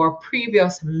all of our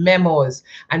previous memos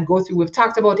and go through. We've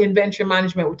talked about inventory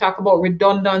management, we've talked about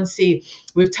redundancy,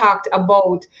 we've talked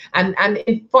about, and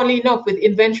funnily enough, with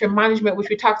inventory management, which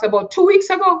we talked about 2 weeks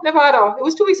ago, Nevada, it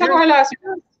was 2 weeks ago or last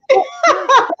week.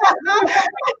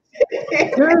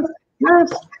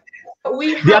 Yes.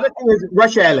 The other thing is,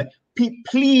 Rochelle,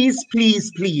 please,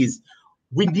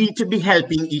 we need to be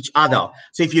helping each other.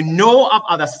 So if you know of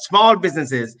other small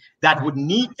businesses that would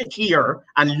need to hear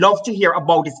and love to hear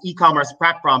about this e-commerce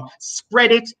platform,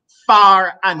 spread it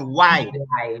far and wide.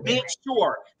 Make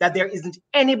sure that there isn't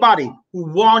anybody who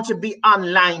wants to be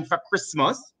online for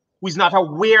Christmas who is not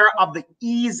aware of the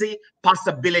easy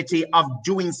possibility of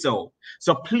doing so.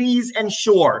 So please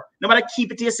ensure, no matter,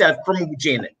 keep it to yourself,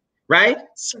 promoting, right?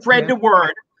 Spread the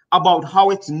word about how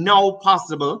it's now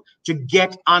possible to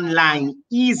get online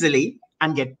easily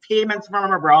and get payments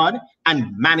from abroad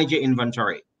and manage your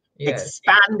inventory.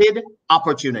 Expanded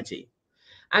opportunity.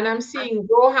 And I'm seeing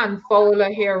Rohan Fowler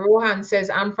here. Rohan says,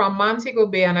 I'm from Montego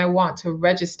Bay and I want to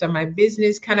register my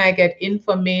business. Can I get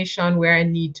information where I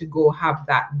need to go have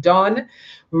that done?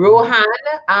 Rohan,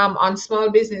 on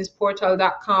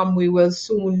smallbusinessportal.com, we will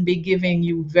soon be giving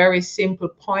you very simple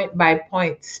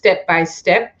point-by-point,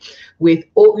 step-by-step with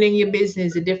opening your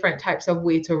business, the different types of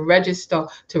way to register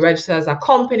as a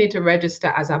company, to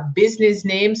register as a business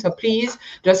name. So please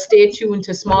just stay tuned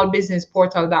to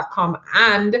smallbusinessportal.com.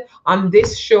 And on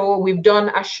this show, we've done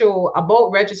a show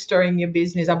about registering your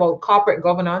business, about corporate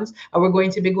governance, and we're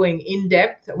going to be going in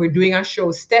depth. We're doing a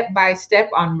show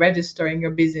step-by-step on registering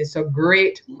your business. So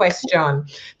great question.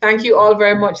 Thank you all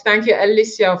very much. Thank you,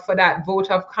 Alicia, for that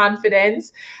vote of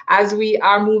confidence. As we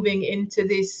are moving into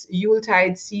this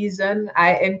Yuletide season,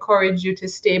 I encourage you to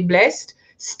stay blessed,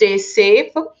 stay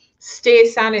safe,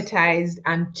 stay sanitized,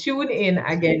 and tune in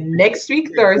again next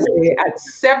week, Thursday at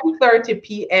 7:30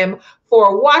 p.m.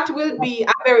 for what will be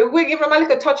we'll give them a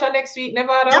little touch on next week,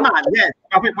 Nevada. Come on, yes.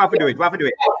 We have to do it.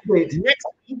 Next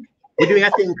week, we're doing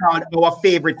a thing called our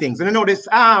favorite things. And you know this,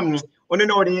 the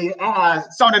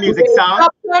Sound of Music song.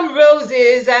 On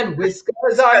roses and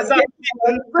whiskers on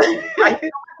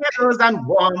kittens and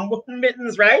warm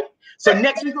mittens, right? So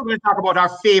next week we're going to talk about our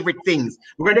favorite things.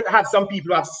 We're going to have some people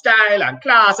who have style and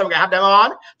class, and we're going to have them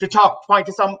on to point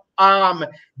to some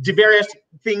the various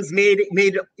things made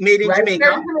in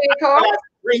Jamaica.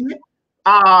 Bring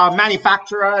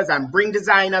manufacturers and bring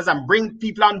designers and bring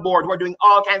people on board who are doing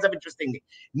all kinds of interesting things.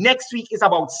 Next week is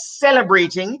about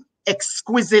celebrating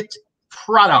exquisite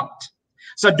product.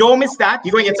 So don't miss that.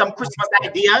 You're going to get some Christmas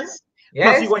ideas.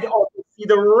 Plus you're going to also see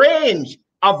the range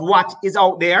of what is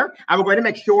out there. And we're going to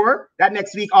make sure that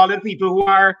next week all the people who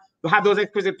have those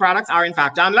exquisite products are in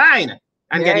fact online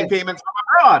and getting payments from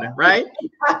abroad, right?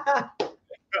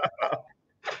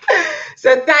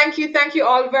 So thank you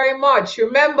all very much.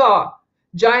 Remember,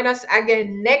 join us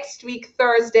again next week,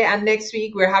 Thursday, and next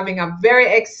week we're having a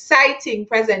very exciting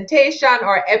presentation.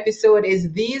 Our episode is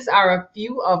These Are a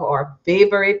Few of Our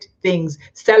Favorite Things,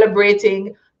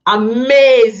 celebrating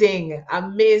amazing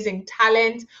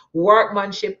talent,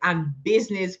 workmanship, and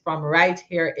business from right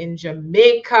here in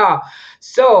Jamaica.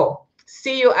 So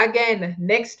see you again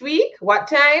next week. What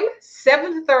time?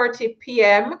 7:30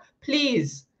 p.m.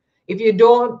 Please, if you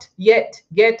don't yet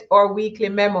get our weekly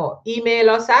memo, email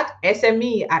us at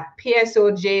sme@psoj.org.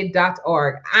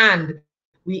 And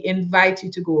we invite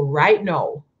you to go right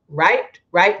now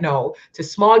to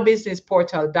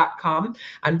smallbusinessportal.com.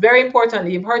 And very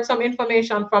importantly, you've heard some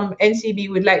information from NCB.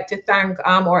 We'd like to thank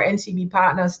our NCB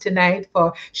partners tonight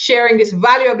for sharing this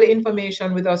valuable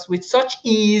information with us with such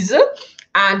ease.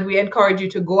 And we encourage you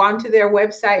to go onto their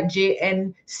website,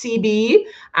 JNCB,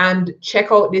 and check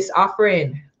out this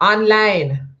offering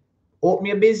online. Open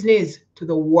your business to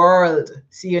the world.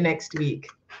 See you next week.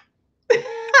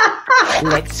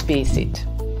 Let's face it,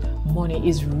 money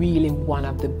is really one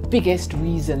of the biggest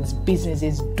reasons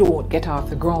businesses don't get off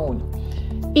the ground.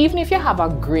 Even if you have a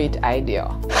great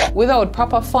idea, without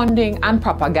proper funding and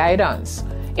proper guidance,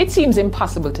 it seems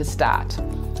impossible to start.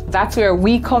 That's where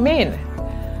we come in.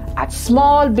 At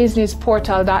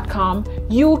smallbusinessportal.com,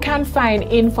 you can find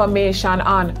information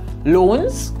on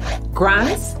loans,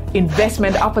 grants,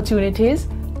 investment opportunities,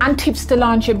 and tips to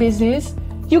launch your business.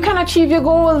 You can achieve your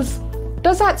goals.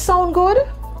 Does that sound good?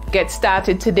 Get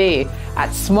started today at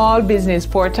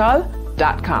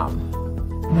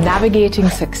smallbusinessportal.com. Navigating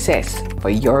success for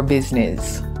your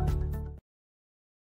business.